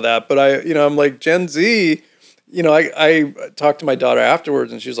and all of that. But I'm like, Gen Z, you know, I talked to my daughter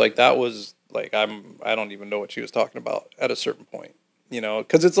afterwards, and she was like, that was like, I don't even know what she was talking about at a certain point, you know,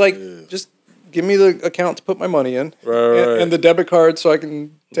 because it's like, just give me the account to put my money in, and the debit card so I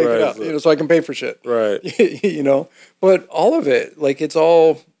can take it out, you know, so I can pay for shit, you know. But all of it, like, it's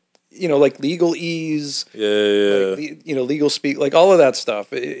all, you know, like legal ease, like, you know, legal speak, like all of that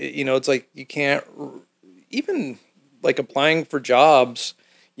stuff. You know, it's like you can't even like applying for jobs,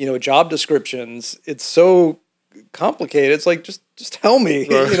 you know, job descriptions. It's so complicated. It's like, just tell me,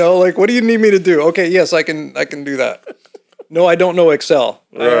 you know, like, what do you need me to do? Okay, yes, I can do that. No, I don't know Excel,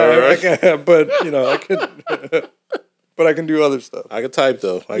 but you know, I could, but I can do other stuff. I can type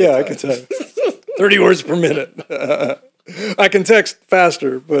though. I can type 30 words per minute. I can text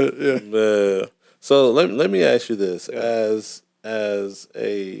faster, but yeah. So let me ask you this: as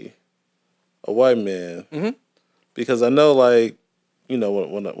a white man, because I know, like, you know,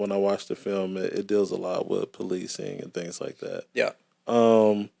 when I watch the film, it deals a lot with policing and things like that. Yeah.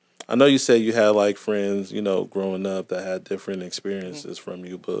 I know you said you had like friends, you know, growing up that had different experiences from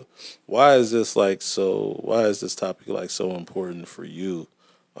you, but why is this topic like so important for you?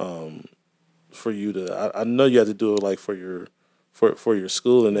 For you to, I know you had to do it like for your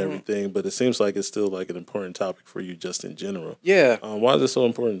school and everything, but it seems like it's still like an important topic for you just in general. Yeah. Why is it so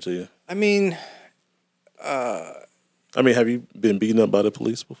important to you? I mean, have you been beaten up by the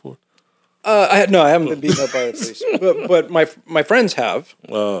police before? I haven't been beaten up by the police, but my friends have.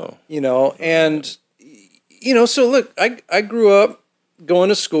 Oh. You know, and you know, so look, I grew up going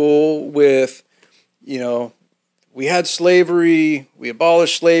to school with, you know, we had slavery, we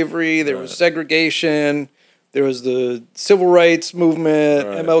abolished slavery, there was segregation, there was the civil rights movement,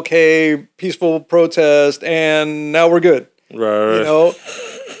 MLK, peaceful protest, and now we're good. Right. You know?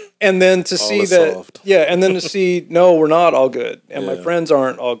 And then to see that, soft. And then to see, no, we're not all good, and my friends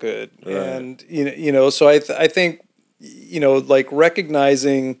aren't all good, and you know, so I think, you know, like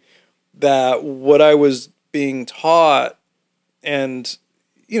recognizing that what I was being taught and,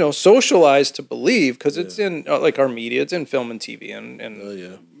 you know, socialized to believe, because it's in like our media, it's in film and TV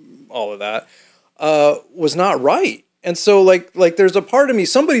and all of that, was not right. And so, like there's a part of me,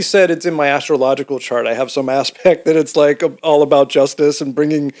 somebody said it's in my astrological chart, I have some aspect that it's like all about justice and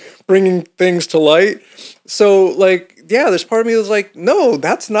bringing things to light. So, like, yeah, there's part of me that's like, no,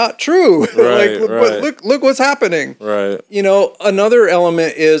 that's not true. But look what's happening. Right. You know, another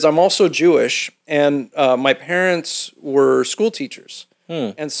element is I'm also Jewish, and my parents were school teachers.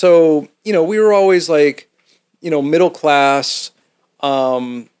 And so, you know, we were always like, you know, middle class,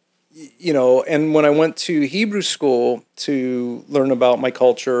 you know, and when I went to Hebrew school to learn about my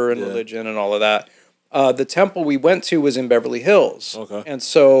culture and religion and all of that, the temple we went to was in Beverly Hills. Okay. And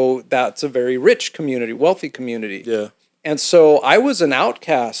so that's a very rich community, wealthy community. Yeah. And so I was an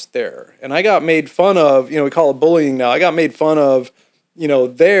outcast there, and I got made fun of, you know, we call it bullying now. I got made fun of, you know,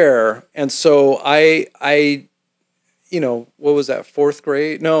 there. And so I you know, what was that,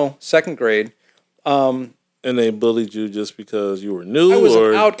 second grade? And they bullied you just because you were new? I was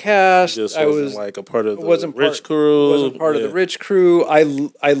or an outcast. Just I wasn't was like a part of the wasn't rich crew? Wasn't part of the rich crew.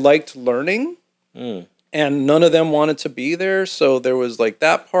 I liked learning, and none of them wanted to be there. So there was like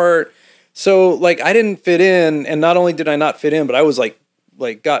that part. So like I didn't fit in, and not only did I not fit in, but I was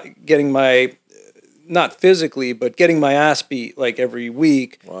getting my, not physically, but getting my ass beat like every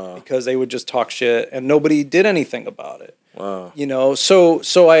week. Wow. Because they would just talk shit, and nobody did anything about it. Wow. You know, so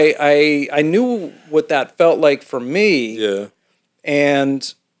I knew what that felt like for me. Yeah.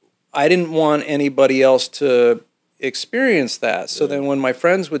 And I didn't want anybody else to experience that. So then when my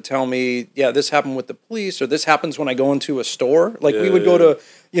friends would tell me, yeah, this happened with the police, or this happens when I go into a store, like we would go to,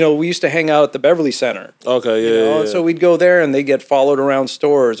 we used to hang out at the Beverly Center. Okay, yeah. And so we'd go there and they get followed around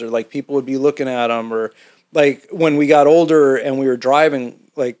stores, or like people would be looking at them, or like when we got older and we were driving,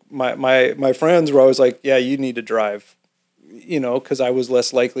 like my friends were always like, yeah, you need to drive, because I was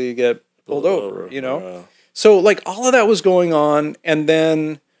less likely to get pulled over, Wow. So like all of that was going on. And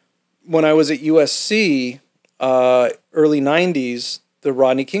then when I was at USC, early 90s, the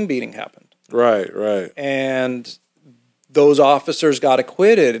Rodney King beating happened. Right. And those officers got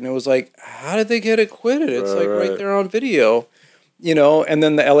acquitted. And it was like, how did they get acquitted? It's right there on video, and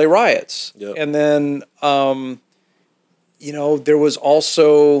then the LA riots. Yep. And then, there was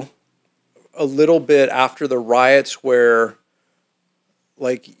also a little bit after the riots where,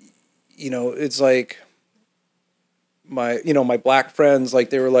 like, it's like, my black friends, like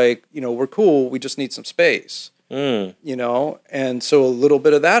they were like, we're cool, we just need some space, and so a little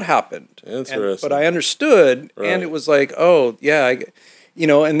bit of that happened. Interesting. But I understood, and it was like, oh yeah,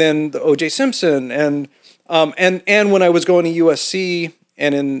 and then the OJ Simpson, and when I was going to USC,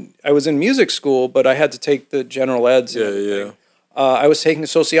 and I was in music school, but I had to take the general eds. I was taking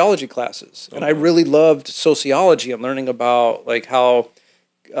sociology classes, and I really loved sociology and learning about like how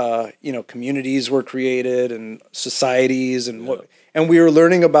communities were created and societies and and we were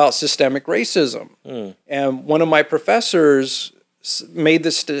learning about systemic racism. And one of my professors made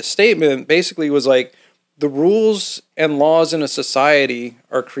this statement, basically was like, the rules and laws in a society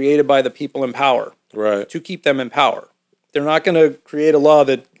are created by the people in power to keep them in power. They're not going to create a law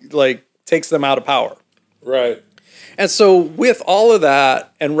that like takes them out of power. Right. And so with all of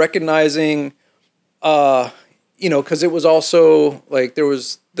that and recognizing, because it was also like there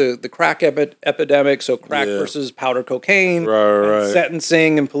was the crack epidemic, so crack versus powder cocaine, and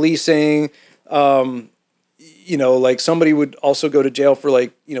sentencing and policing. Like somebody would also go to jail for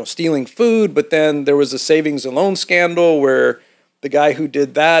like, stealing food, but then there was a savings and loan scandal where the guy who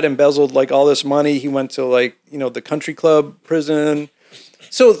did that embezzled like all this money. He went to like, the country club prison.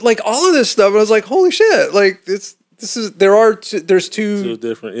 So like all of this stuff, I was like, holy shit, like there's two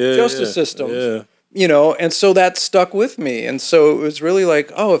different justice systems. And so that stuck with me. And so it was really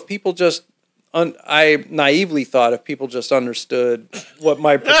like, oh, if people just, I naively thought if people just understood what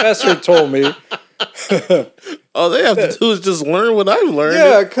my professor told me. All they have to do is just learn what I've learned.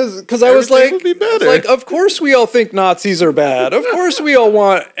 Yeah, because I was like, of course we all think Nazis are bad. Of course we all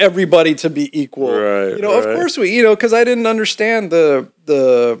want everybody to be equal. Of course because I didn't understand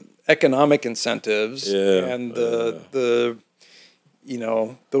the economic incentives and the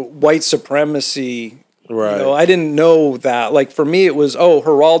white supremacy. I didn't know that. Like for me, it was,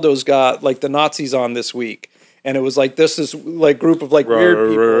 Geraldo's got like the Nazis on this week. And it was like, this is like group of like weird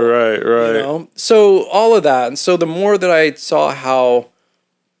people. Right. So all of that. And so the more that I saw how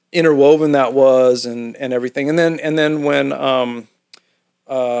interwoven that was and everything. And then when,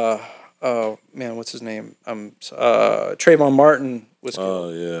 what's his name? Trayvon Martin was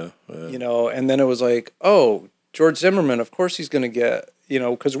killed. And then it was like, George Zimmerman, of course he's going to get,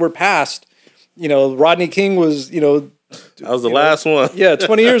 because we're past, Rodney King was, that was the last one.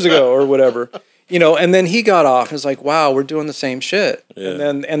 20 years ago or whatever. And then he got off and was like, wow, we're doing the same shit.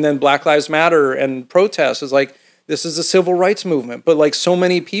 And then Black Lives Matter and protests is like, this is a civil rights movement. But like so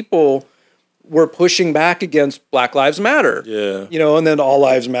many people were pushing back against Black Lives Matter. And then All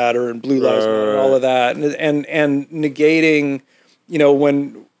Lives Matter and Blue Lives Matter and all of that. And negating,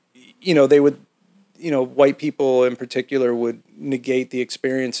 when, they would, white people in particular would negate the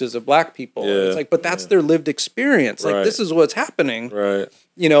experiences of black people. It's like, but that's their lived experience. Like, this is what's happening.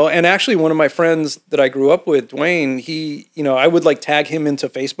 And actually one of my friends that I grew up with, Dwayne, he, I would like tag him into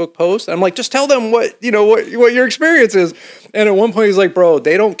Facebook posts. I'm like, just tell them what your experience is. And at one point he's like, bro,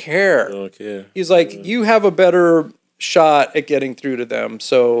 they don't care. He's like, you have a better shot at getting through to them.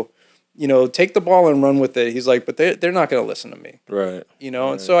 So, take the ball and run with it. He's like, but they're not going to listen to me.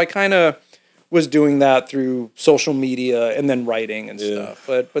 And so I kind of was doing that through social media and then writing and stuff.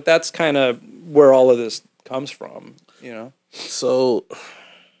 But that's kind of where all of this comes from, So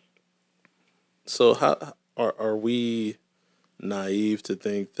how are we naive to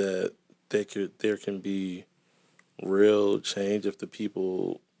think that there can be real change if the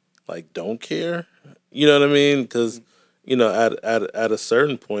people like don't care? You know what I mean? Because you know, at a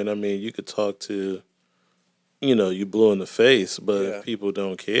certain point, I mean, you could talk to, you know, you blue in the face, but if people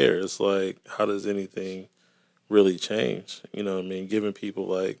don't care, it's like, how does anything really change? You know what I mean? Giving people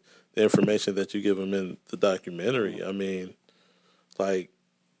like the information that you give them in the documentary. I mean, like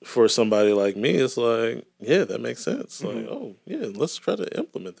for somebody like me, it's like, yeah, that makes sense. Like, oh yeah, let's try to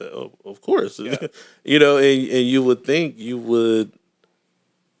implement that. Oh, of course, you know, and you would think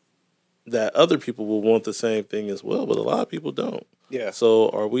that other people will want the same thing as well, but a lot of people don't. Yeah. So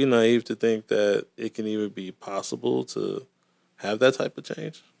are we naive to think that it can even be possible to have that type of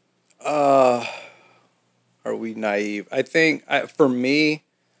change? Are we naive? I think for me,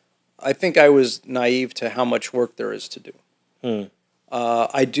 I think I was naive to how much work there is to do.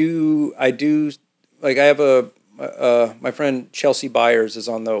 I do like I have my friend Chelsea Byers is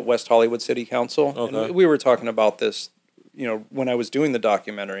on the West Hollywood City Council, and we were talking about this, you know, when I was doing the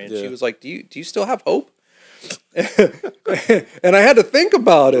documentary, and she was like, "Do you still have hope?" And I had to think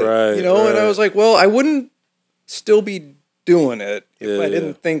about it, you know, and I was like, "Well, I wouldn't still be doing it if I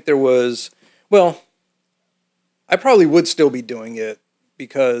didn't think there was." Well, I probably would still be doing it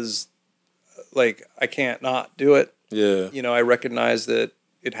because, like, I can't not do it. Yeah. You know, I recognize that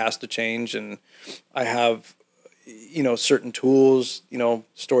it has to change, and I have, you know, certain tools, you know,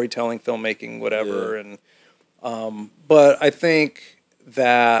 storytelling, filmmaking, whatever. And, but I think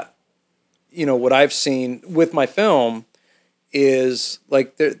that, you know, what I've seen with my film is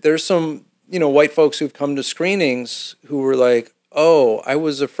like, there's some, you know, white folks who've come to screenings who were like, oh, I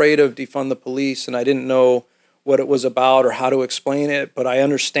was afraid of defund the police and I didn't know what it was about or how to explain it, but I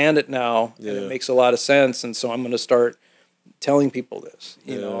understand it now and it makes a lot of sense. And so I'm going to start telling people this,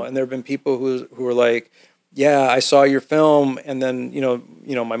 you know, and there have been people who are like, yeah, I saw your film. And then, you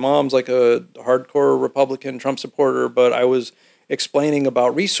know, my mom's like a hardcore Republican Trump supporter, but I was explaining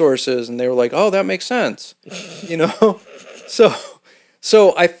about resources and they were like, oh, that makes sense. You know?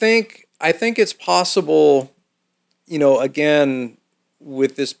 So I think it's possible, you know, again,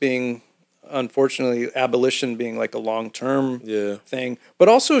 with this being, unfortunately, abolition being like a long-term thing, but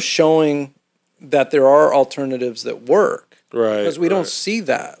also showing that there are alternatives that work. Right. Because we don't see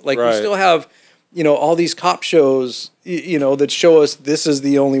that. Like, we still have, you know, all these cop shows, you know, that show us this is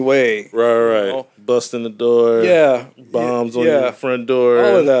the only way. Right. Know? Busting the door. Yeah. Bombs on your front door.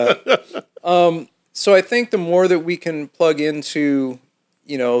 All of that. So I think the more that we can plug into,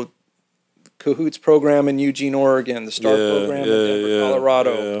 you know, Cahoot's program in Eugene, Oregon, the STAR program in Denver,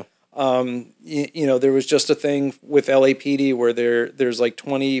 Colorado. You know, there was just a thing with LAPD where there's like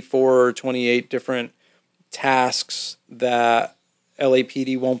 24 or 28 different tasks that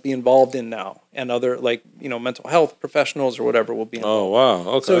LAPD won't be involved in now, and other, like, you know, mental health professionals or whatever will be involved. Oh,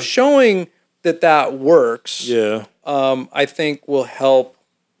 wow. Okay. So showing that works, I think will help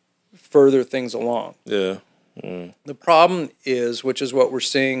further things along. Yeah. The problem is, which is what we're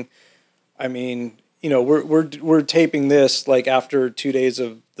seeing, I mean, you know, we're taping this like after 2 days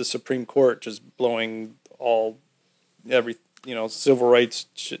of the Supreme Court just blowing every, you know, civil rights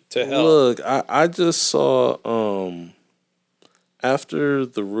shit to hell. Look, I just saw after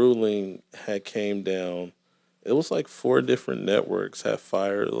the ruling had came down, it was like 4 different networks had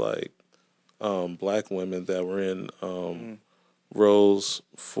fired like black women that were in roles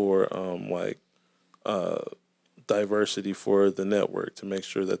for diversity for the network to make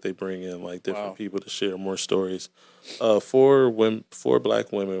sure that they bring in like different people to share more stories. 4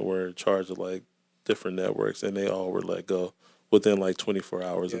 black women were in charge of like different networks, and they all were let go within like 24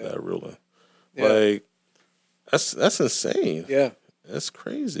 hours of that ruling. Like that's insane. Yeah, that's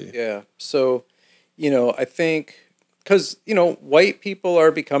crazy. Yeah. So, you know, I think because, you know, white people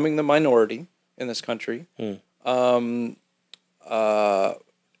are becoming the minority in this country.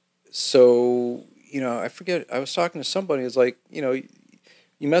 So, you know, I forget, I was talking to somebody, it's like, you know,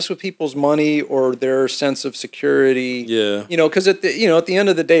 you mess with people's money or their sense of security. Yeah. You know, because at the end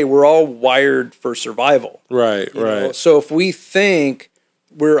of the day, we're all wired for survival. Right, you know? So if we think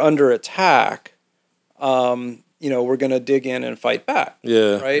we're under attack, you know, we're going to dig in and fight back.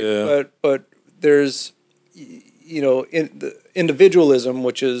 Yeah. Right. Yeah. But there's, you know, in the individualism,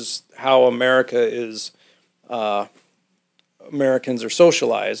 which is how America is, Americans are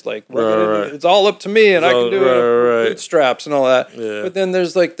socialized, like it's all up to me and I can do it, bootstraps and all that. Yeah. But then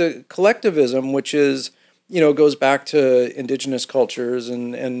there's like the collectivism, which is, you know, goes back to indigenous cultures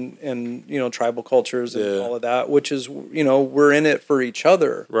and you know, tribal cultures and all of that, which is, you know, we're in it for each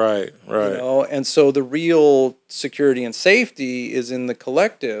other. Right. You know, and so the real security and safety is in the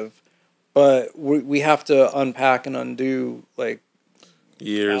collective, but we have to unpack and undo like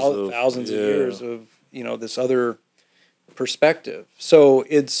thousands of years of, you know, this other perspective. So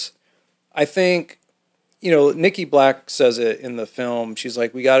it's, I think, you know, Nikki Black says it in the film. She's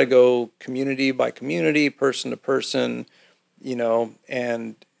like, we got to go community by community, person to person, you know,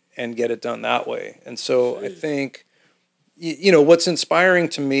 and get it done that way. And so I think, you know, what's inspiring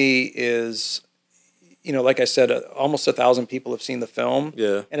to me is, you know, like I said, almost 1,000 people have seen the film.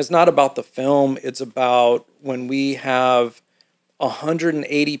 Yeah. And it's not about the film. It's about when we have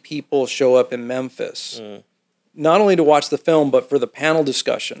 180 people show up in Memphis, not only to watch the film, but for the panel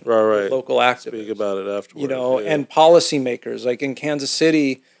discussion. Right. With local activists. Speak about it afterwards. You know, and policymakers. Like in Kansas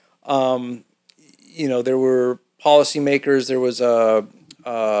City, you know, there were policymakers. There was a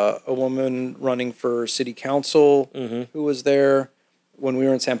woman running for city council who was there. When we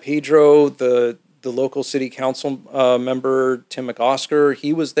were in San Pedro, the local city council member, Tim McOsker,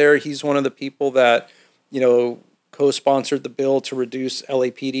 he was there. He's one of the people that, you know, co-sponsored the bill to reduce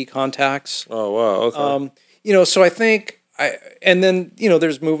LAPD contacts. Oh, wow. Okay. You know, so I think, and then, you know,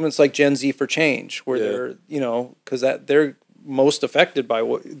 there's movements like Gen Z for Change, where they're, you know, because they're most affected by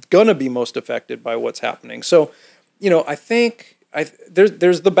gonna be most affected by what's happening. So, you know, I think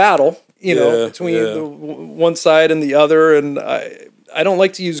there's the battle, you know, between the one side and the other, and I don't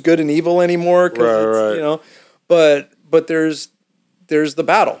like to use good and evil anymore, because you know, but there's the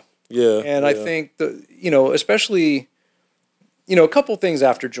battle. Yeah. And I think you know, especially, you know, a couple things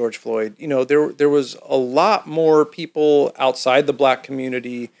after George Floyd, you know, there was a lot more people outside the Black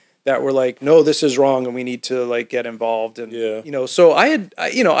community that were like, no, this is wrong, and we need to like get involved. And you know, so I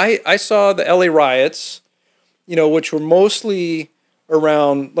saw the LA riots, you know, which were mostly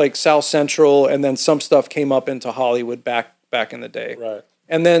around like South Central, and then some stuff came up into Hollywood back in the day. Right.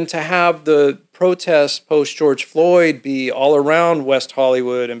 And then to have the protests post George Floyd be all around West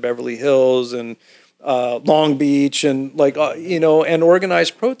Hollywood and Beverly Hills and Long Beach, and like you know, and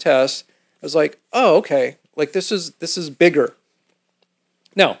organized protests, I was like, oh, okay, like this is bigger.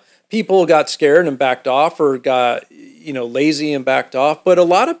 Now, people got scared and backed off, or got, you know, lazy and backed off, but a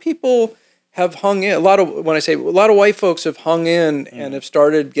lot of people have hung in. When I say a lot of white folks have hung in and have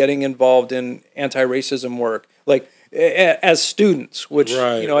started getting involved in anti-racism work, like as students, which,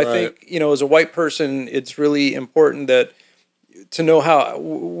 you know, I think, you know, as a white person, it's really important that to know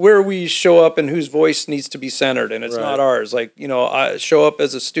where we show up and whose voice needs to be centered, and it's not ours. Like, you know, I show up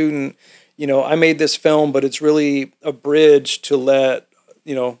as a student, you know, I made this film, but it's really a bridge to let,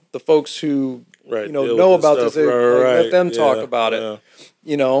 you know, the folks who, you know about this, let them talk about it,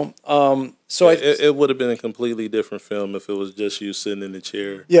 you know. So it would have been a completely different film if it was just you sitting in the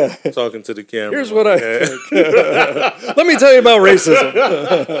chair, talking to the camera. Here's what I think. Let me tell you about racism.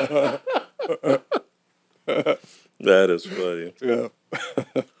 That is funny. Yeah.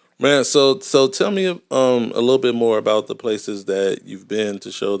 Man, so tell me a little bit more about the places that you've been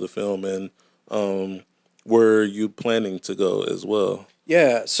to show the film, and were you planning to go as well?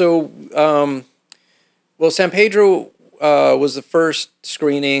 Yeah. So, well, San Pedro was the first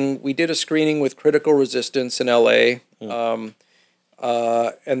screening. We did a screening with Critical Resistance in LA. And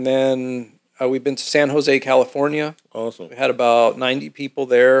then we've been to San Jose, California. Awesome. We had about 90 people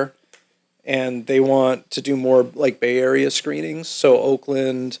there. And they want to do more like Bay Area screenings. So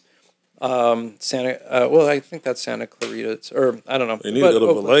Oakland, well, I think that's Santa Clarita, or I don't know. You need to go to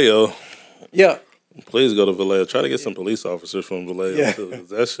Oakland. Vallejo. Yeah. Please go to Vallejo. Try to get some police officers from Vallejo, too, because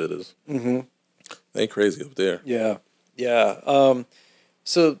that shit is, they ain't crazy up there. Yeah. Yeah.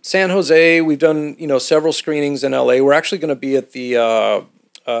 So San Jose, we've done, you know, several screenings in LA. We're actually going to be at the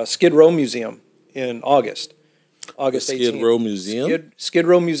Skid Row Museum in August. August 18th. Skid Row Museum? Skid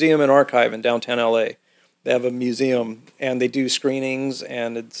Row Museum and Archive in downtown LA. They have a museum, and they do screenings,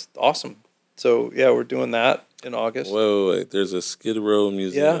 and it's awesome. So, yeah, we're doing that in August. Wait. There's a Skid Row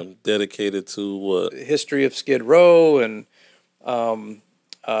Museum dedicated to what? The history of Skid Row, and,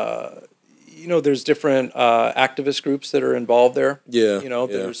 you know, there's different activist groups that are involved there. Yeah. You know,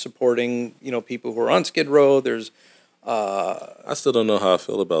 they're supporting, you know, people who are on Skid Row. There's... I still don't know how I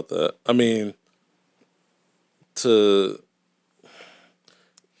feel about that. I mean... I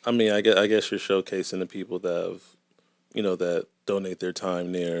guess you're showcasing the people that have, you know, that donate their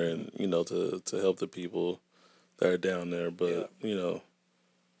time there, and, you know, to help the people that are down there. But, you know,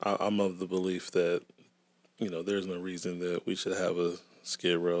 I'm of the belief that, you know, there's no reason that we should have a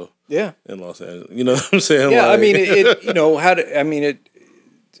Skid Row in Los Angeles. You know what I'm saying? Yeah, like... I mean, you know,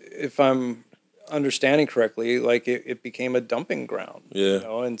 if I'm understanding correctly, like it became a dumping ground. Yeah. You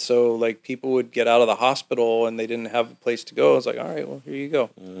know? And so like people would get out of the hospital and they didn't have a place to go. It's like, all right, well, here you go.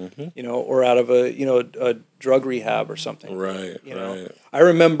 You know, or out of a drug rehab or something. Right. You know, I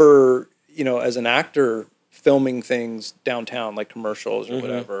remember, you know, as an actor filming things downtown, like commercials or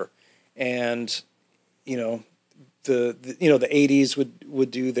whatever. And, you know, the you know, the 80s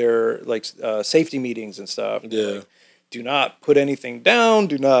would do their like safety meetings and stuff. Yeah. Like, do not put anything down.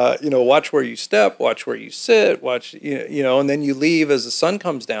 Do not, you know, watch where you step, watch where you sit, watch, you know, and then you leave as the sun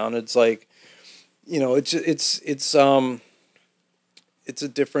comes down. It's like, you know, it's a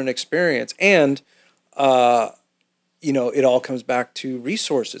different experience. And, you know, it all comes back to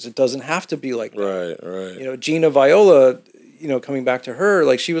resources. It doesn't have to be like that. Right. You know, Gina Viola, you know, coming back to her,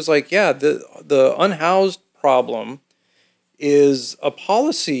 like she was like, yeah, the unhoused problem is a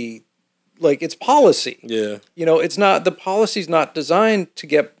policy, like it's policy. Yeah. You know, it's not, the policy's not designed to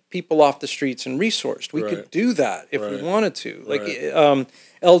get people off the streets and resourced. We could do that if we wanted to. Like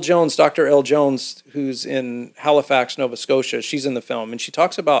L. Jones, Dr. L. Jones, who's in Halifax, Nova Scotia, she's in the film, and she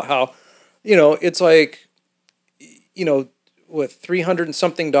talks about how, you know, it's like, you know, with $300 and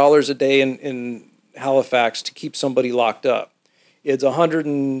something a day in Halifax to keep somebody locked up. It's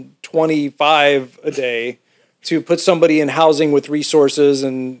 $125 a day to put somebody in housing with resources,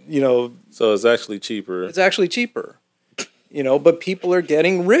 and, you know. So it's actually cheaper. It's actually cheaper, you know, but people are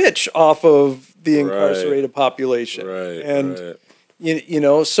getting rich off of the incarcerated population. Right. And, you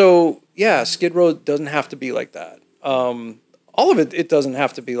know, so yeah, Skid Row doesn't have to be like that. All of it doesn't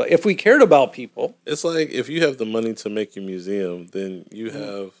have to be like, if we cared about people. It's like, if you have the money to make your museum, then you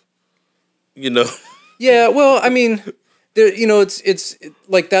have, you know. Yeah, well, I mean, there, you know, it's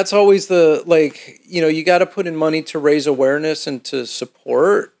like, that's always the, like, you know, you got to put in money to raise awareness and to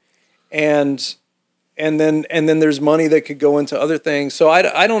support, and then there's money that could go into other things. So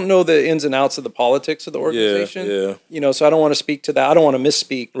I don't know the ins and outs of the politics of the organization. Yeah. You know, so I don't want to speak to that. I don't want to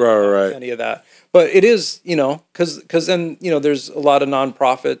misspeak any of that. But it is, you know, because then, you know, there's a lot of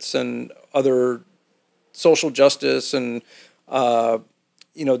nonprofits and other social justice and,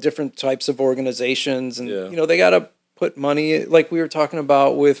 you know, different types of organizations. And, you know, they got to put money, like we were talking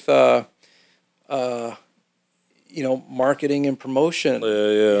about with, you know, marketing and promotion.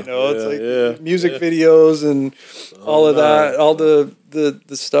 You know, it's like music videos and all of that, all the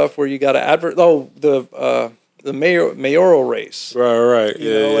stuff where you got to the mayoral race. Right.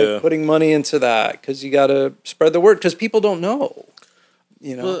 You know, like putting money into that, because you got to spread the word, because people don't know.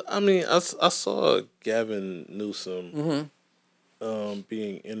 You know, well, I mean, I saw Gavin Newsom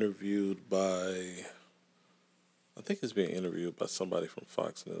being interviewed by, I think he's being interviewed by somebody from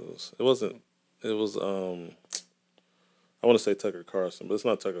Fox News. It was I want to say Tucker Carlson, but it's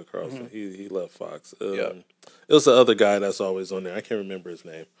not Tucker Carlson. He left Fox. It was the other guy that's always on there. I can't remember his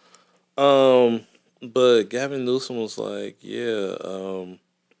name. But Gavin Newsom was like,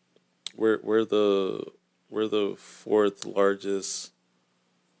 we're the fourth largest,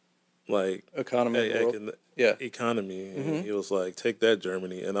 like, economy in the world. Economy. And he was like, take that,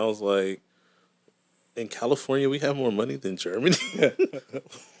 Germany. And I was like, in California we have more money than Germany.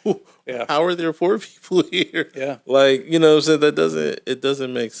 How are there poor people here? Like, you know what I'm saying? It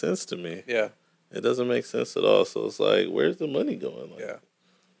doesn't make sense to me. It doesn't make sense at all. So it's like, where's the money going? Like,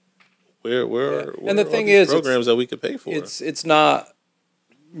 where and the thing is, programs that we could pay for? It's not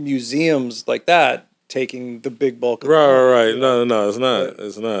museums like that taking the big bulk of right. No, it's not.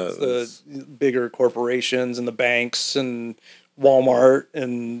 It's the bigger corporations and the banks and Walmart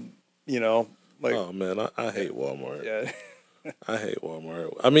and, you know, like, oh man, I hate Walmart. I hate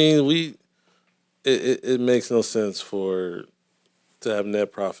Walmart. I mean, it makes no sense to have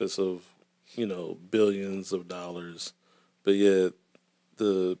net profits of, you know, billions of dollars, but yet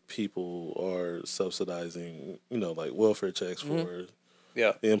the people are subsidizing, you know, like welfare checks for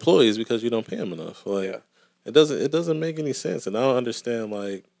the employees because you don't pay them enough. Like, it doesn't make any sense, and I don't understand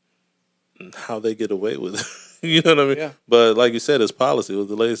like how they get away with it. You know what I mean? But like you said, it's policy. What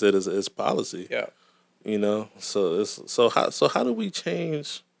the lady said is it's policy. You know, so how do we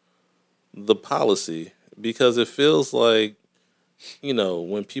change the policy? Because it feels like, you know,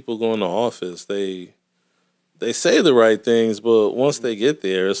 when people go into office, they say the right things, but once they get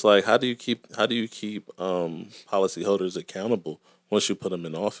there, it's like, how do you keep policyholders accountable once you put them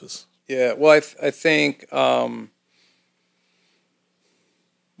in office? Well, I think, well,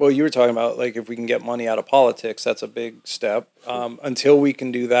 you were talking about, like, if we can get money out of politics, that's a big step. Until we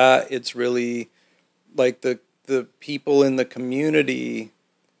can do that, it's really like the people in the community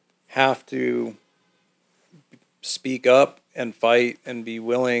have to speak up and fight and be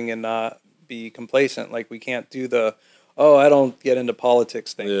willing and not be complacent. Like, we can't do I don't get into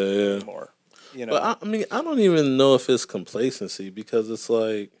politics thing anymore. You know, but I mean, I don't even know if it's complacency, because it's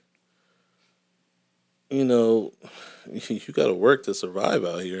like, you know, you got to work to survive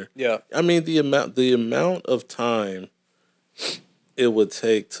out here. I mean, the amount of time it would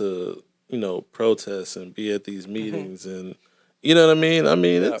take to, protest and be at these meetings, and you know what I mean. I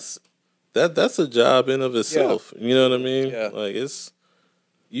mean, it's that's a job in of itself. You know what I mean? Yeah. Like it's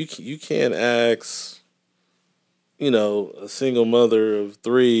you can't ask a single mother of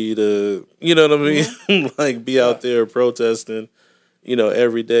 3 to you know what I mean, like be out there protesting,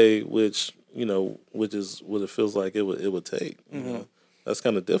 every day, which is what it feels like it would take. You know? That's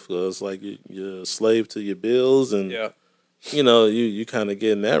kind of difficult. It's like you're a slave to your bills, and you kind of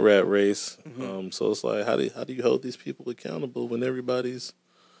get in that rat race. So it's like, how do you hold these people accountable when everybody's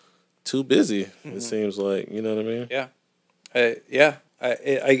too busy? It seems like, you know what I mean? Yeah,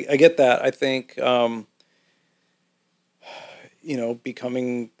 I get that. I think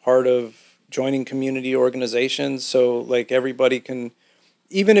becoming part of joining community organizations, so like everybody can,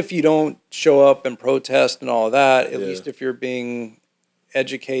 even if you don't show up and protest and all of that, at least if you're being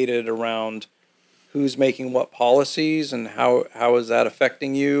educated around who's making what policies and how is that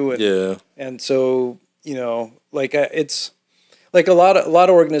affecting you, and so it's like a lot of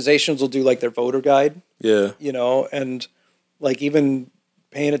organizations will do like their voter guide, and like even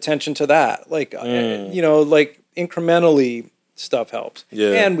paying attention to that, like like incrementally stuff helps,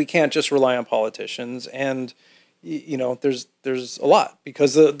 and we can't just rely on politicians, and there's a lot,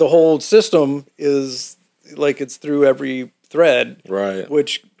 because the whole system is like it's through every thread, right?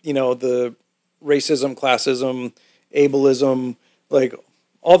 Which the racism, classism, ableism, like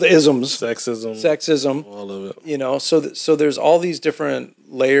all the isms, sexism, all of it. So there's all these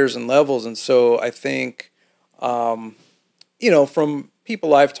different layers and levels, and so I think, from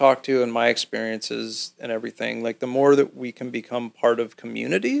people I've talked to and my experiences and everything, like the more that we can become part of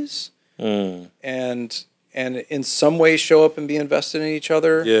communities, and in some way show up and be invested in each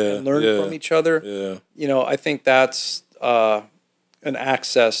other, and learn from each other, I think that's an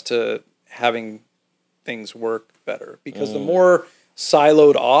access to having things work better, because the more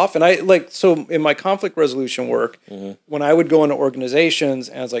siloed off, and so in my conflict resolution work, when I would go into organizations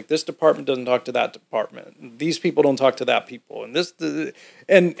and I was like, this department doesn't talk to that department, these people don't talk to that people, and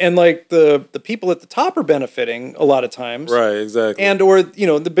and like the people at the top are benefiting a lot of times, right? Exactly. And or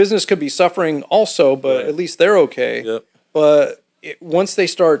the business could be suffering also, but at least they're okay. Yep. But once they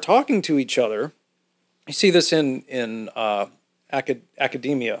start talking to each other, you see this in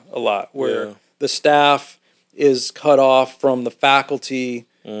academia a lot, where the staff is cut off from the faculty,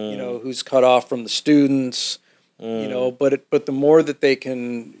 who's cut off from the students, but the more that they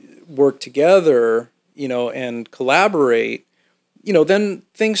can work together, and collaborate, then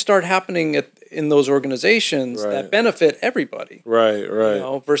things start happening in those organizations that benefit everybody. Right.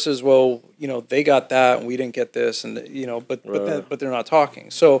 Versus, they got that and we didn't get this, and but they're not talking.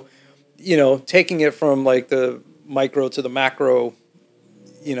 So, taking it from like the micro to the macro,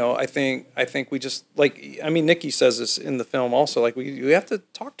 I think we just, like, I mean, Nikki says this in the film also, like we have to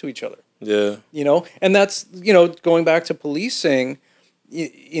talk to each other. Yeah. And that's, going back to policing,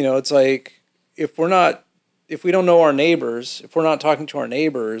 it's like, if we don't know our neighbors, if we're not talking to our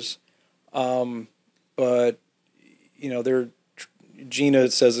neighbors, but, Gina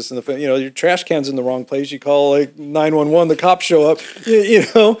says this in the film, your trash can's in the wrong place, you call like 911, the cops show up,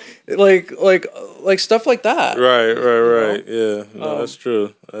 like stuff like that. Right. Yeah, no, that's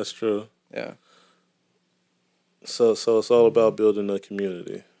true. Yeah. So it's all about building a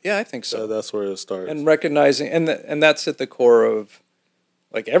community. Yeah, I think so. That's where it starts. And recognizing, and that's at the core of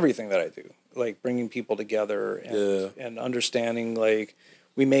like everything that I do, like bringing people together and understanding, like,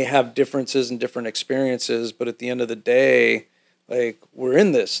 we may have differences and different experiences, but at the end of the day, like, we're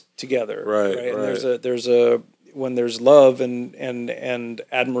in this together, right? And there's a when there's love and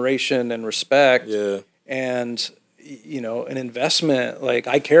admiration and respect, and an investment, like,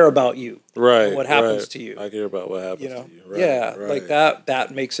 I care about you, right? And what happens to you? I care about what happens to you, right? Like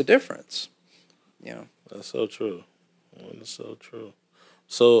that makes a difference. That's so true. That's so true.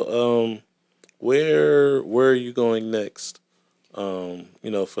 So, where are you going next? For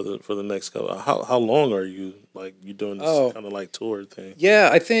the next couple, how long are you, like, you doing this kind of like tour thing? Yeah,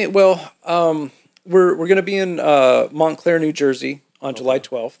 I think, we're going to be in Montclair, New Jersey on July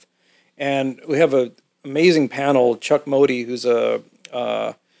 12th, and we have a amazing panel. Chuck Modi, who's a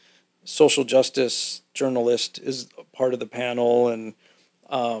social justice journalist, is part of the panel, and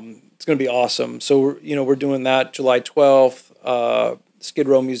it's going to be awesome. So we're doing that July 12th, Skid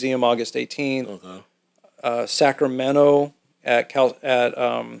Row Museum August 18th, Sacramento at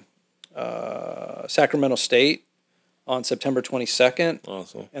Sacramento State on September 22nd.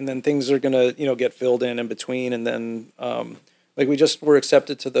 Awesome. And then things are going to, get filled in between. And then, we just were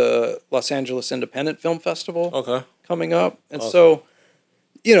accepted to the Los Angeles Independent Film Festival coming up. And so,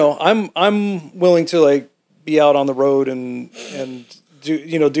 I'm willing to, like, be out on the road and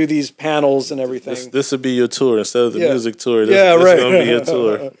do these panels and everything. This would be your tour instead of the music tour. This right. This gonna be your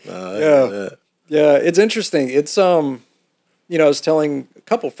tour. Yeah, it's interesting. It's I was telling a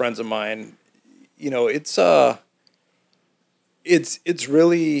couple friends of mine, it's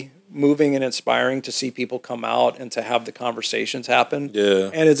really moving and inspiring to see people come out and to have the conversations happen. Yeah.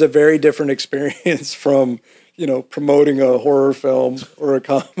 And it's a very different experience from, promoting a horror film or a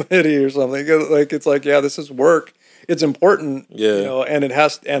comedy or something. It's like, yeah, this is work. It's important, and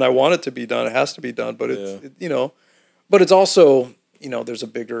and I want it to be done. It has to be done, but but it's also, there's a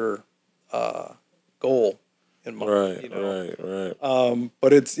bigger goal in mind. Right.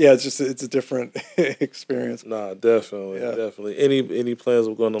 But it's a different experience. Nah, definitely. Any plans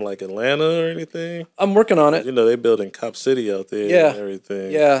of going to like Atlanta or anything? I'm working on it. They're building Cop City out there and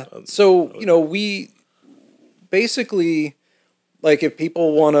everything. Yeah. So, we basically, like, if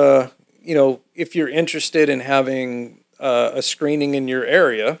people want to, if you're interested in having a screening in your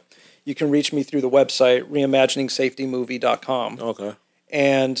area, you can reach me through the website, reimaginingsafetymovie.com. Okay.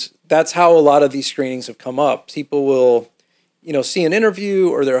 And that's how a lot of these screenings have come up. People will, see an interview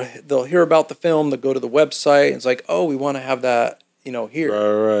or they'll hear about the film, they'll go to the website, and it's like, oh, we want to have that, here.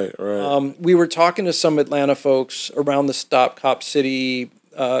 Right. We were talking to some Atlanta folks around the Stop Cop City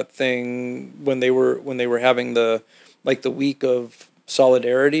thing when they were having the week of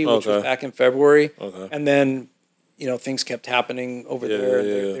solidarity, which was back in February. Okay. And then, things kept happening over there.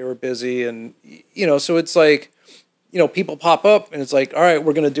 They were busy, and so it's like, people pop up and it's like, all right,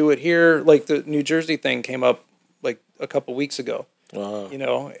 we're going to do it here. Like the New Jersey thing came up like a couple weeks ago. Wow.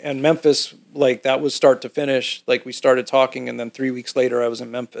 And Memphis, like that was start to finish. Like we started talking, and then 3 weeks later I was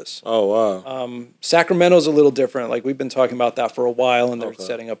in Memphis. Oh, wow. Sacramento's a little different. Like we've been talking about that for a while, and they're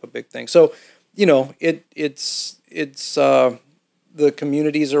setting up a big thing. So, it's the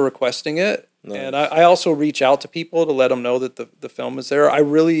communities are requesting it. Nice. And I also reach out to people to let them know that the film is there. I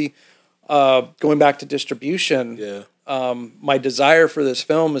really, going back to distribution, my desire for this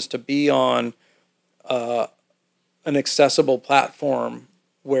film is to be on an accessible platform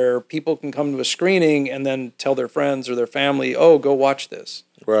where people can come to a screening and then tell their friends or their family, oh, go watch this.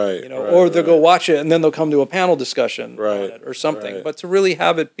 Right. Or they'll go watch it and then they'll come to a panel discussion on it or something. Right. But to really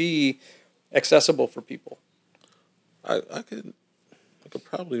have it be accessible for people. I could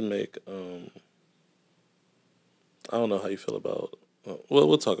probably make, I don't know how you feel about,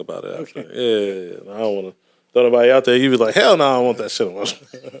 we'll talk about it after. Okay. Yeah. I don't want to throw nobody out there. You be like, hell no, I don't want that shit on.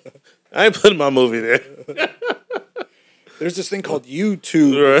 I ain't putting my movie there. There's this thing called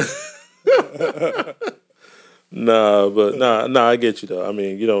YouTube. Right. Nah, I get you though. I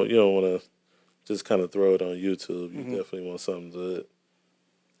mean, you don't want to just kind of throw it on YouTube. You definitely want something to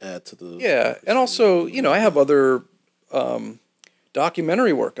add to the. Yeah, and also, I have other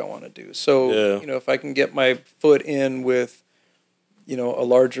documentary work I want to do. So, if I can get my foot in with, a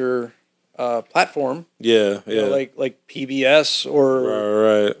larger platform. Like PBS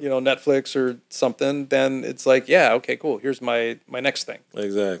or Netflix or something, then it's like, okay, cool. Here's my next thing.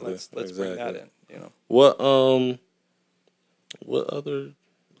 Exactly. Let's bring that in. What other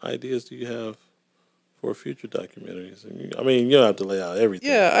ideas do you have for future documentaries? I mean, you don't have to lay out everything.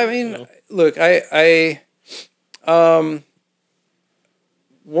 Yeah, I mean, look, I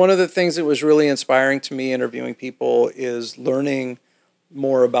one of the things that was really inspiring to me interviewing people is learning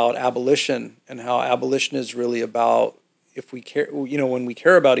more about abolition and how abolition is really about, if we care, when we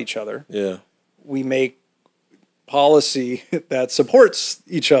care about each other, we make policy that supports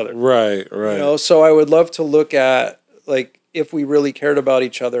each other. Right. So I would love to look at, like, if we really cared about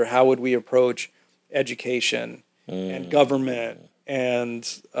each other, how would we approach education and government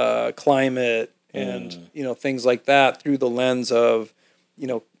and climate and things like that through the lens of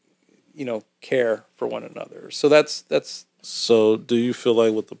care for one another. So that's. So do you feel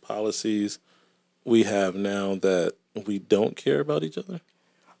like with the policies we have now that we don't care about each other?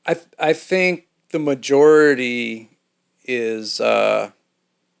 I think the majority is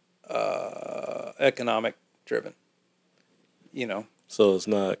economic driven. So it's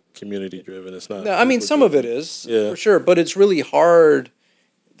not community driven. It's not. No, I mean, some of it is for sure, but it's really hard.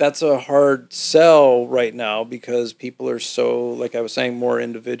 That's a hard sell right now because people are so, like I was saying, more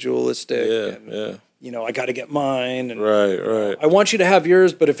individualistic. I got to get mine. And, right. I want you to have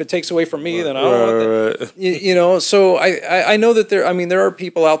yours, but if it takes away from me, then I don't want it. So I know that there are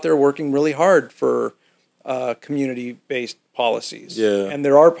people out there working really hard for community-based policies. And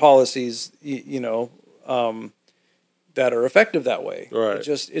there are policies, that are effective that way. Right.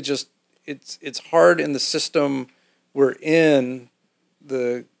 It's hard in the system we're in,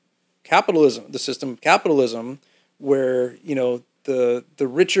 the system of capitalism, where the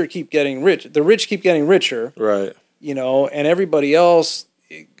richer keep getting rich, the rich keep getting richer, right, you know, and everybody else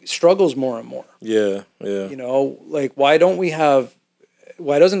struggles more and more. Yeah, yeah. You know, like why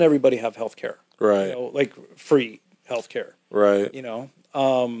doesn't everybody have health care? Right. You know, like free health care. Right. You know.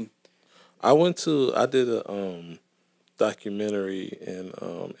 I did a documentary in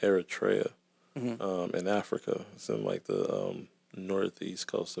Eritrea, in Africa. It's in like the northeast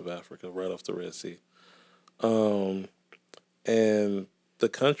coast of Africa, right off the Red Sea. And the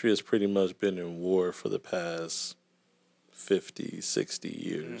country has pretty much been in war for the past 50, 60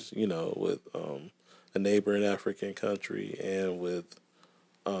 years, you know, with a neighboring African country and with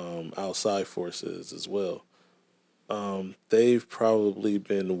outside forces as well. They've probably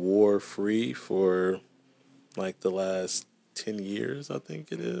been war-free for like the last 10 years, I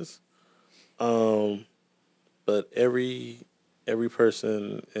think it is. But every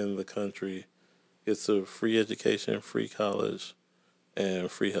person in the country gets a free education, free college,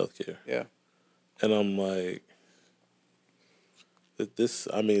 and free healthcare. Yeah. And I'm like, this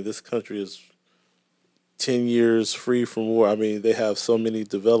country is 10 years free from war. I mean, they have so many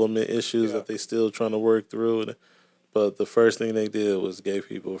development issues that they still trying to work through. But the first thing they did was gave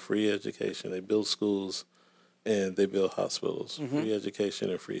people free education. They built schools and they built hospitals, free education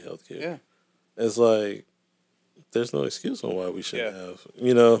and free healthcare. Yeah. It's like, there's no excuse on why we shouldn't have,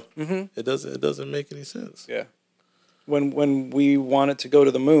 you know, it doesn't make any sense. Yeah. When we wanted to go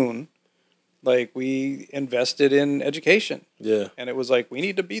to the moon, like we invested in education. Yeah. And it was like, we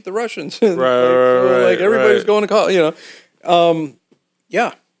need to beat the Russians. Right. Everybody's going to college, you know.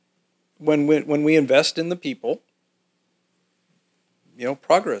 Yeah. When we invest in the people, you know,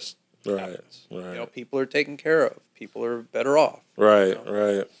 progress happens. Right. You know, people are taken care of. People are better off. Right, you know?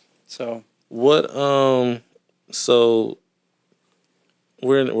 right. So so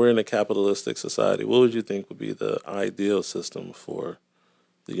we're in a capitalistic society. What would you think would be the ideal system for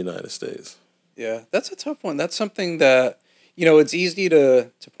the United States? Yeah, that's a tough one. That's something that, you know, it's easy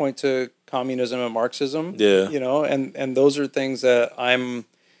to point to communism and Marxism. Yeah. You know, and those are things that I'm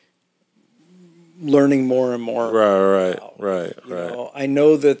learning more and more. Right. You know, I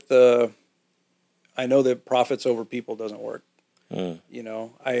know that profits over people doesn't work. You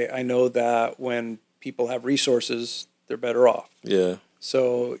know, I know that when people have resources, they're better off. Yeah.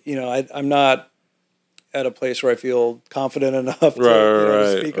 So, you know, I'm not at a place where I feel confident enough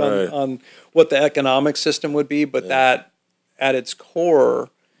to speak on what the economic system would be, but that at its core,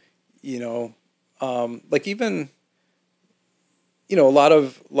 you know, like even, you know, a lot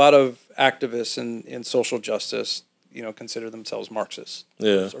of activists in social justice, you know, consider themselves Marxists,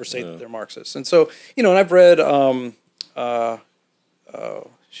 or say that they're Marxists. And so, you know, and I've read,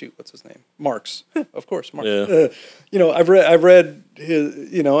 what's his name? Marx, of course, Marx. Yeah. You know, I've read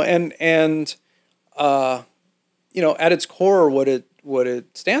his, you know, and you know, at its core, what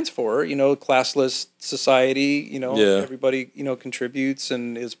it stands for, you know, classless society, you know, everybody, you know, contributes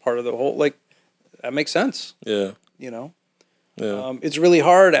and is part of the whole, like, that makes sense. Yeah. You know? Yeah. It's really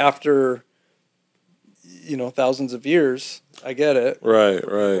hard after, you know, thousands of years. I get it. Right.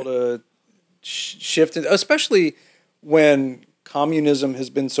 Able to shift it, especially when communism has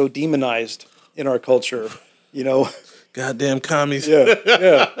been so demonized in our culture, you know. Goddamn commies. Yeah.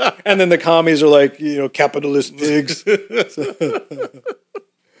 And then the commies are like, you know, capitalist pigs.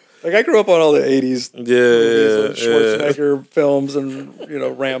 Like I grew up on all the 80s movies, Schwarzenegger films and, you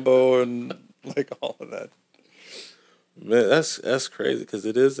know, Rambo and like all of that. Man, that's crazy because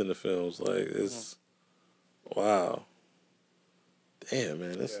it is in the films. Like it's wow. Damn,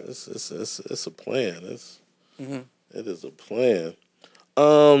 man, it's a plan. It is a plan.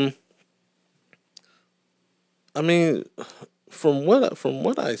 I mean, from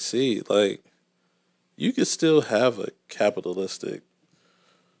what I see, like you could still have a capitalistic.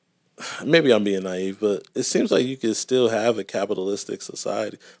 Maybe I'm being naive, but it seems like you could still have a capitalistic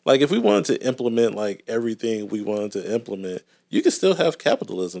society. Like if we wanted to implement like everything we wanted to implement, you could still have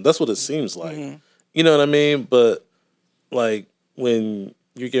capitalism. That's what it seems like. You know what I mean? But like when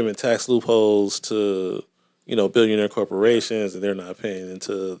you're giving tax loopholes to, you know, billionaire corporations and they're not paying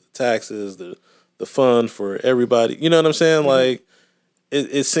into the taxes, the fund for everybody, you know what I'm saying? Like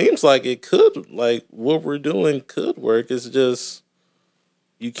it seems like it could, like what we're doing could work. It's just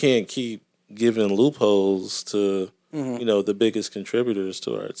you can't keep giving loopholes to, you know, the biggest contributors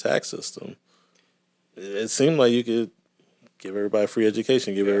to our tax system. It seemed like you could give everybody free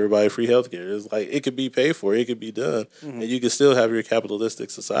education, give everybody free healthcare. It's like it could be paid for, it could be done, and you could still have your capitalistic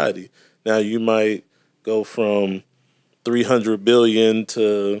society. Now you might go from 300 billion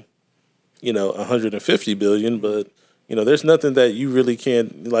to, you know, 150 billion, but you know, there's nothing that you really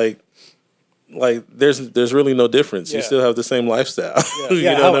can't like there's really no difference. You still have the same lifestyle. You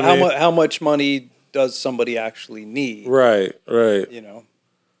know what I mean? How much money does somebody actually need? Right. You know,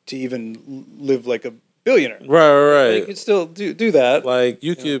 to even live like a billionaire. Right. You can still do that. Like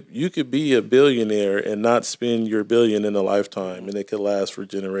you could be a billionaire and not spend your billion in a lifetime, and it could last for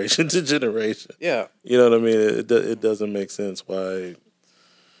generation to generation. Yeah. You know what I mean? It doesn't make sense why.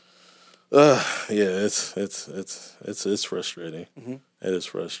 Yeah, it's frustrating. It is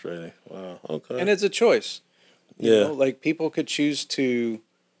frustrating. Wow. Okay. And it's a choice. You Yeah. know, like people could choose to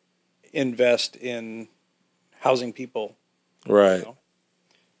invest in housing people. Right. You know?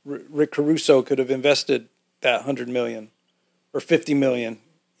 Rick Caruso could have invested that 100 million or 50 million,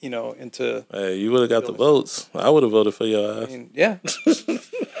 you know, into. Hey, you would have got the votes. I would have voted for your ass. I mean, yeah.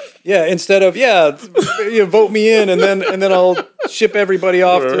 Yeah, instead of you vote me in, and then I'll ship everybody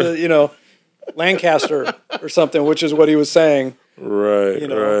off to Lancaster or something, which is what he was saying. Right, you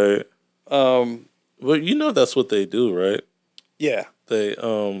know? Right. Well, you know that's what they do, right? Yeah. They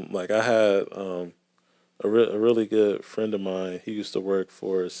like I had a really good friend of mine. He used to work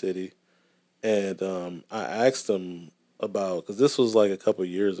for a city, and I asked him about, because this was like a couple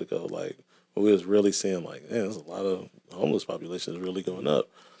years ago, like when we was really seeing like, man, there's a lot of homeless population is really going up.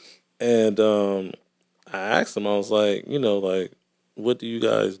 And I asked him, I was like, like, what do you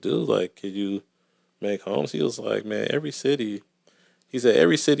guys do? Like, could you make homes? He was like, man, he said,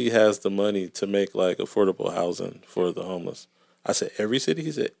 every city has the money to make like affordable housing for the homeless. I said, every city?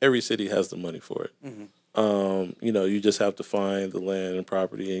 He said, every city has the money for it. You just have to find the land and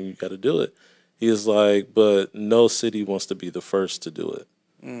property and you got to do it. He was like, but no city wants to be the first to do it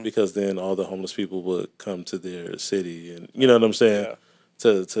because then all the homeless people would come to their city and, you know what I'm saying? Yeah.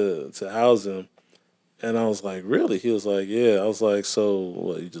 To house them. And I was like, really? He was like, yeah. I was like, so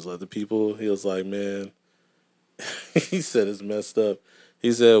what, you just let the people? He was like, man, he said it's messed up.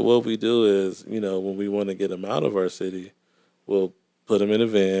 He said, what we do is, when we want to get them out of our city, we'll put them in a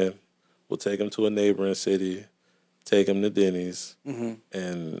van, we'll take them to a neighboring city, take them to Denny's,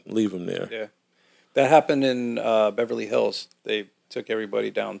 and leave them there. Yeah. That happened in Beverly Hills. They took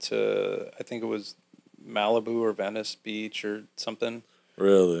everybody down to, I think it was Malibu or Venice Beach or something.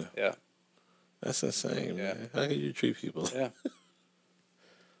 Really? Yeah. That's insane, man. How can you treat people? Yeah.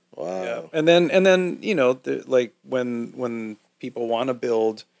 Wow. Yeah. And then like when people want to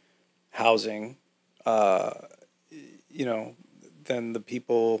build housing, then the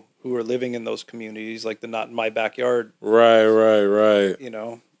people who are living in those communities, like the not in my backyard. Right.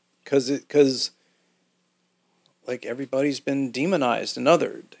 Because like everybody's been demonized and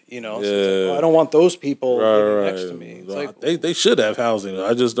othered, So it's like, I don't want those people living next to me. It's like, they should have housing.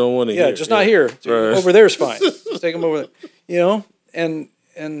 I just don't want to hear. Yeah, just not here. Right. Over there's fine. Just take them over there.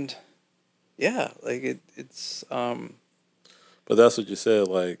 And yeah, like it's But that's what you said,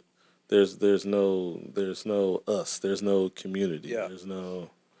 like there's no us. There's no community. Yeah. There's no,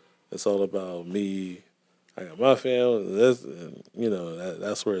 it's all about me. I got my family.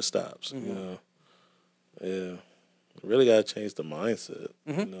 That's where it stops. Yeah. Really got to change the mindset.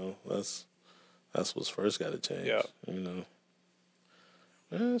 That's what's first got to change. Yeah.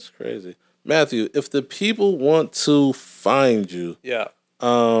 That's crazy. Matthew, if the people want to find you, they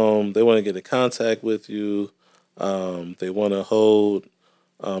want to get in contact with you, they want to hold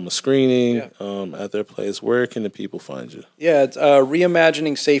a screening at their place, where can the people find you? Yeah, it's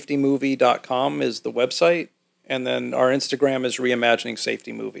reimaginingsafetymovie.com is the website, and then our Instagram is Reimagining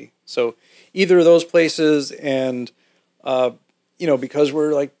Safety Movie. So either of those places, and because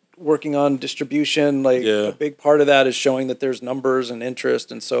we're like working on distribution, like a big part of that is showing that there's numbers and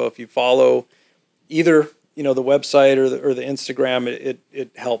interest, and so if you follow either the website or the Instagram, it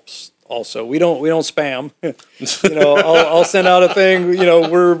helps. Also, we don't spam. I'll send out a thing.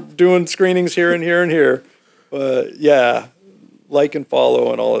 We're doing screenings here and here and here, but yeah, like and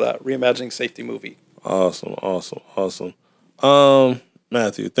follow and all of that. Reimagining Safety Movie. Awesome.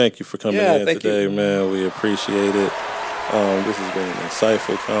 Matthew, thank you for coming in today, man. We appreciate it. This has been an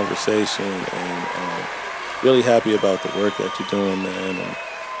insightful conversation, and really happy about the work that you're doing, man. And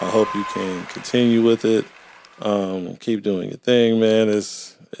I hope you can continue with it. Keep doing your thing, man.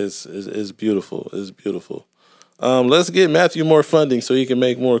 It's beautiful. It's beautiful. Let's get Matthew more funding so he can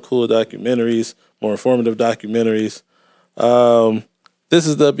make more cool documentaries, more informative documentaries. This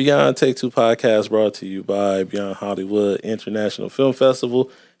is the Beyond Take Two podcast brought to you by Beyond Hollywood International Film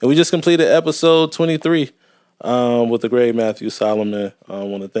Festival. And we just completed episode 23 with the great Matthew Solomon. I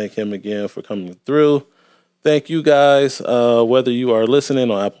want to thank him again for coming through. Thank you guys. Whether you are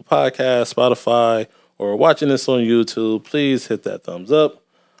listening on Apple Podcasts, Spotify, or watching this on YouTube, please hit that thumbs up.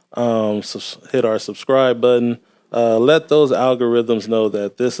 Hit our subscribe button. Let those algorithms know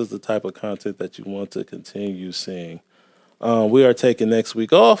that this is the type of content that you want to continue seeing. We are taking next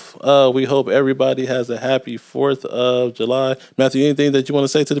week off. We hope everybody has a happy 4th of July. Matthew, anything that you want to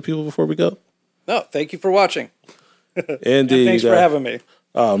say to the people before we go? No, thank you for watching. Indeed. And thanks for having me.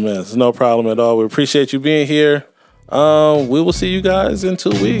 Oh, man, it's no problem at all. We appreciate you being here. We will see you guys in 2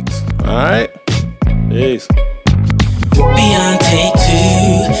 weeks. All right? Peace. Beyond take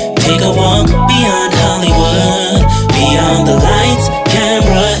two, take a walk beyond Hollywood. Beyond the lights,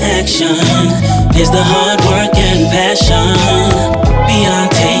 camera, action is the hard work and passion.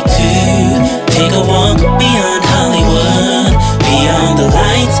 Beyond take two, take a walk beyond Hollywood. Beyond the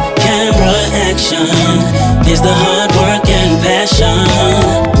lights, camera, action is the hard work and passion.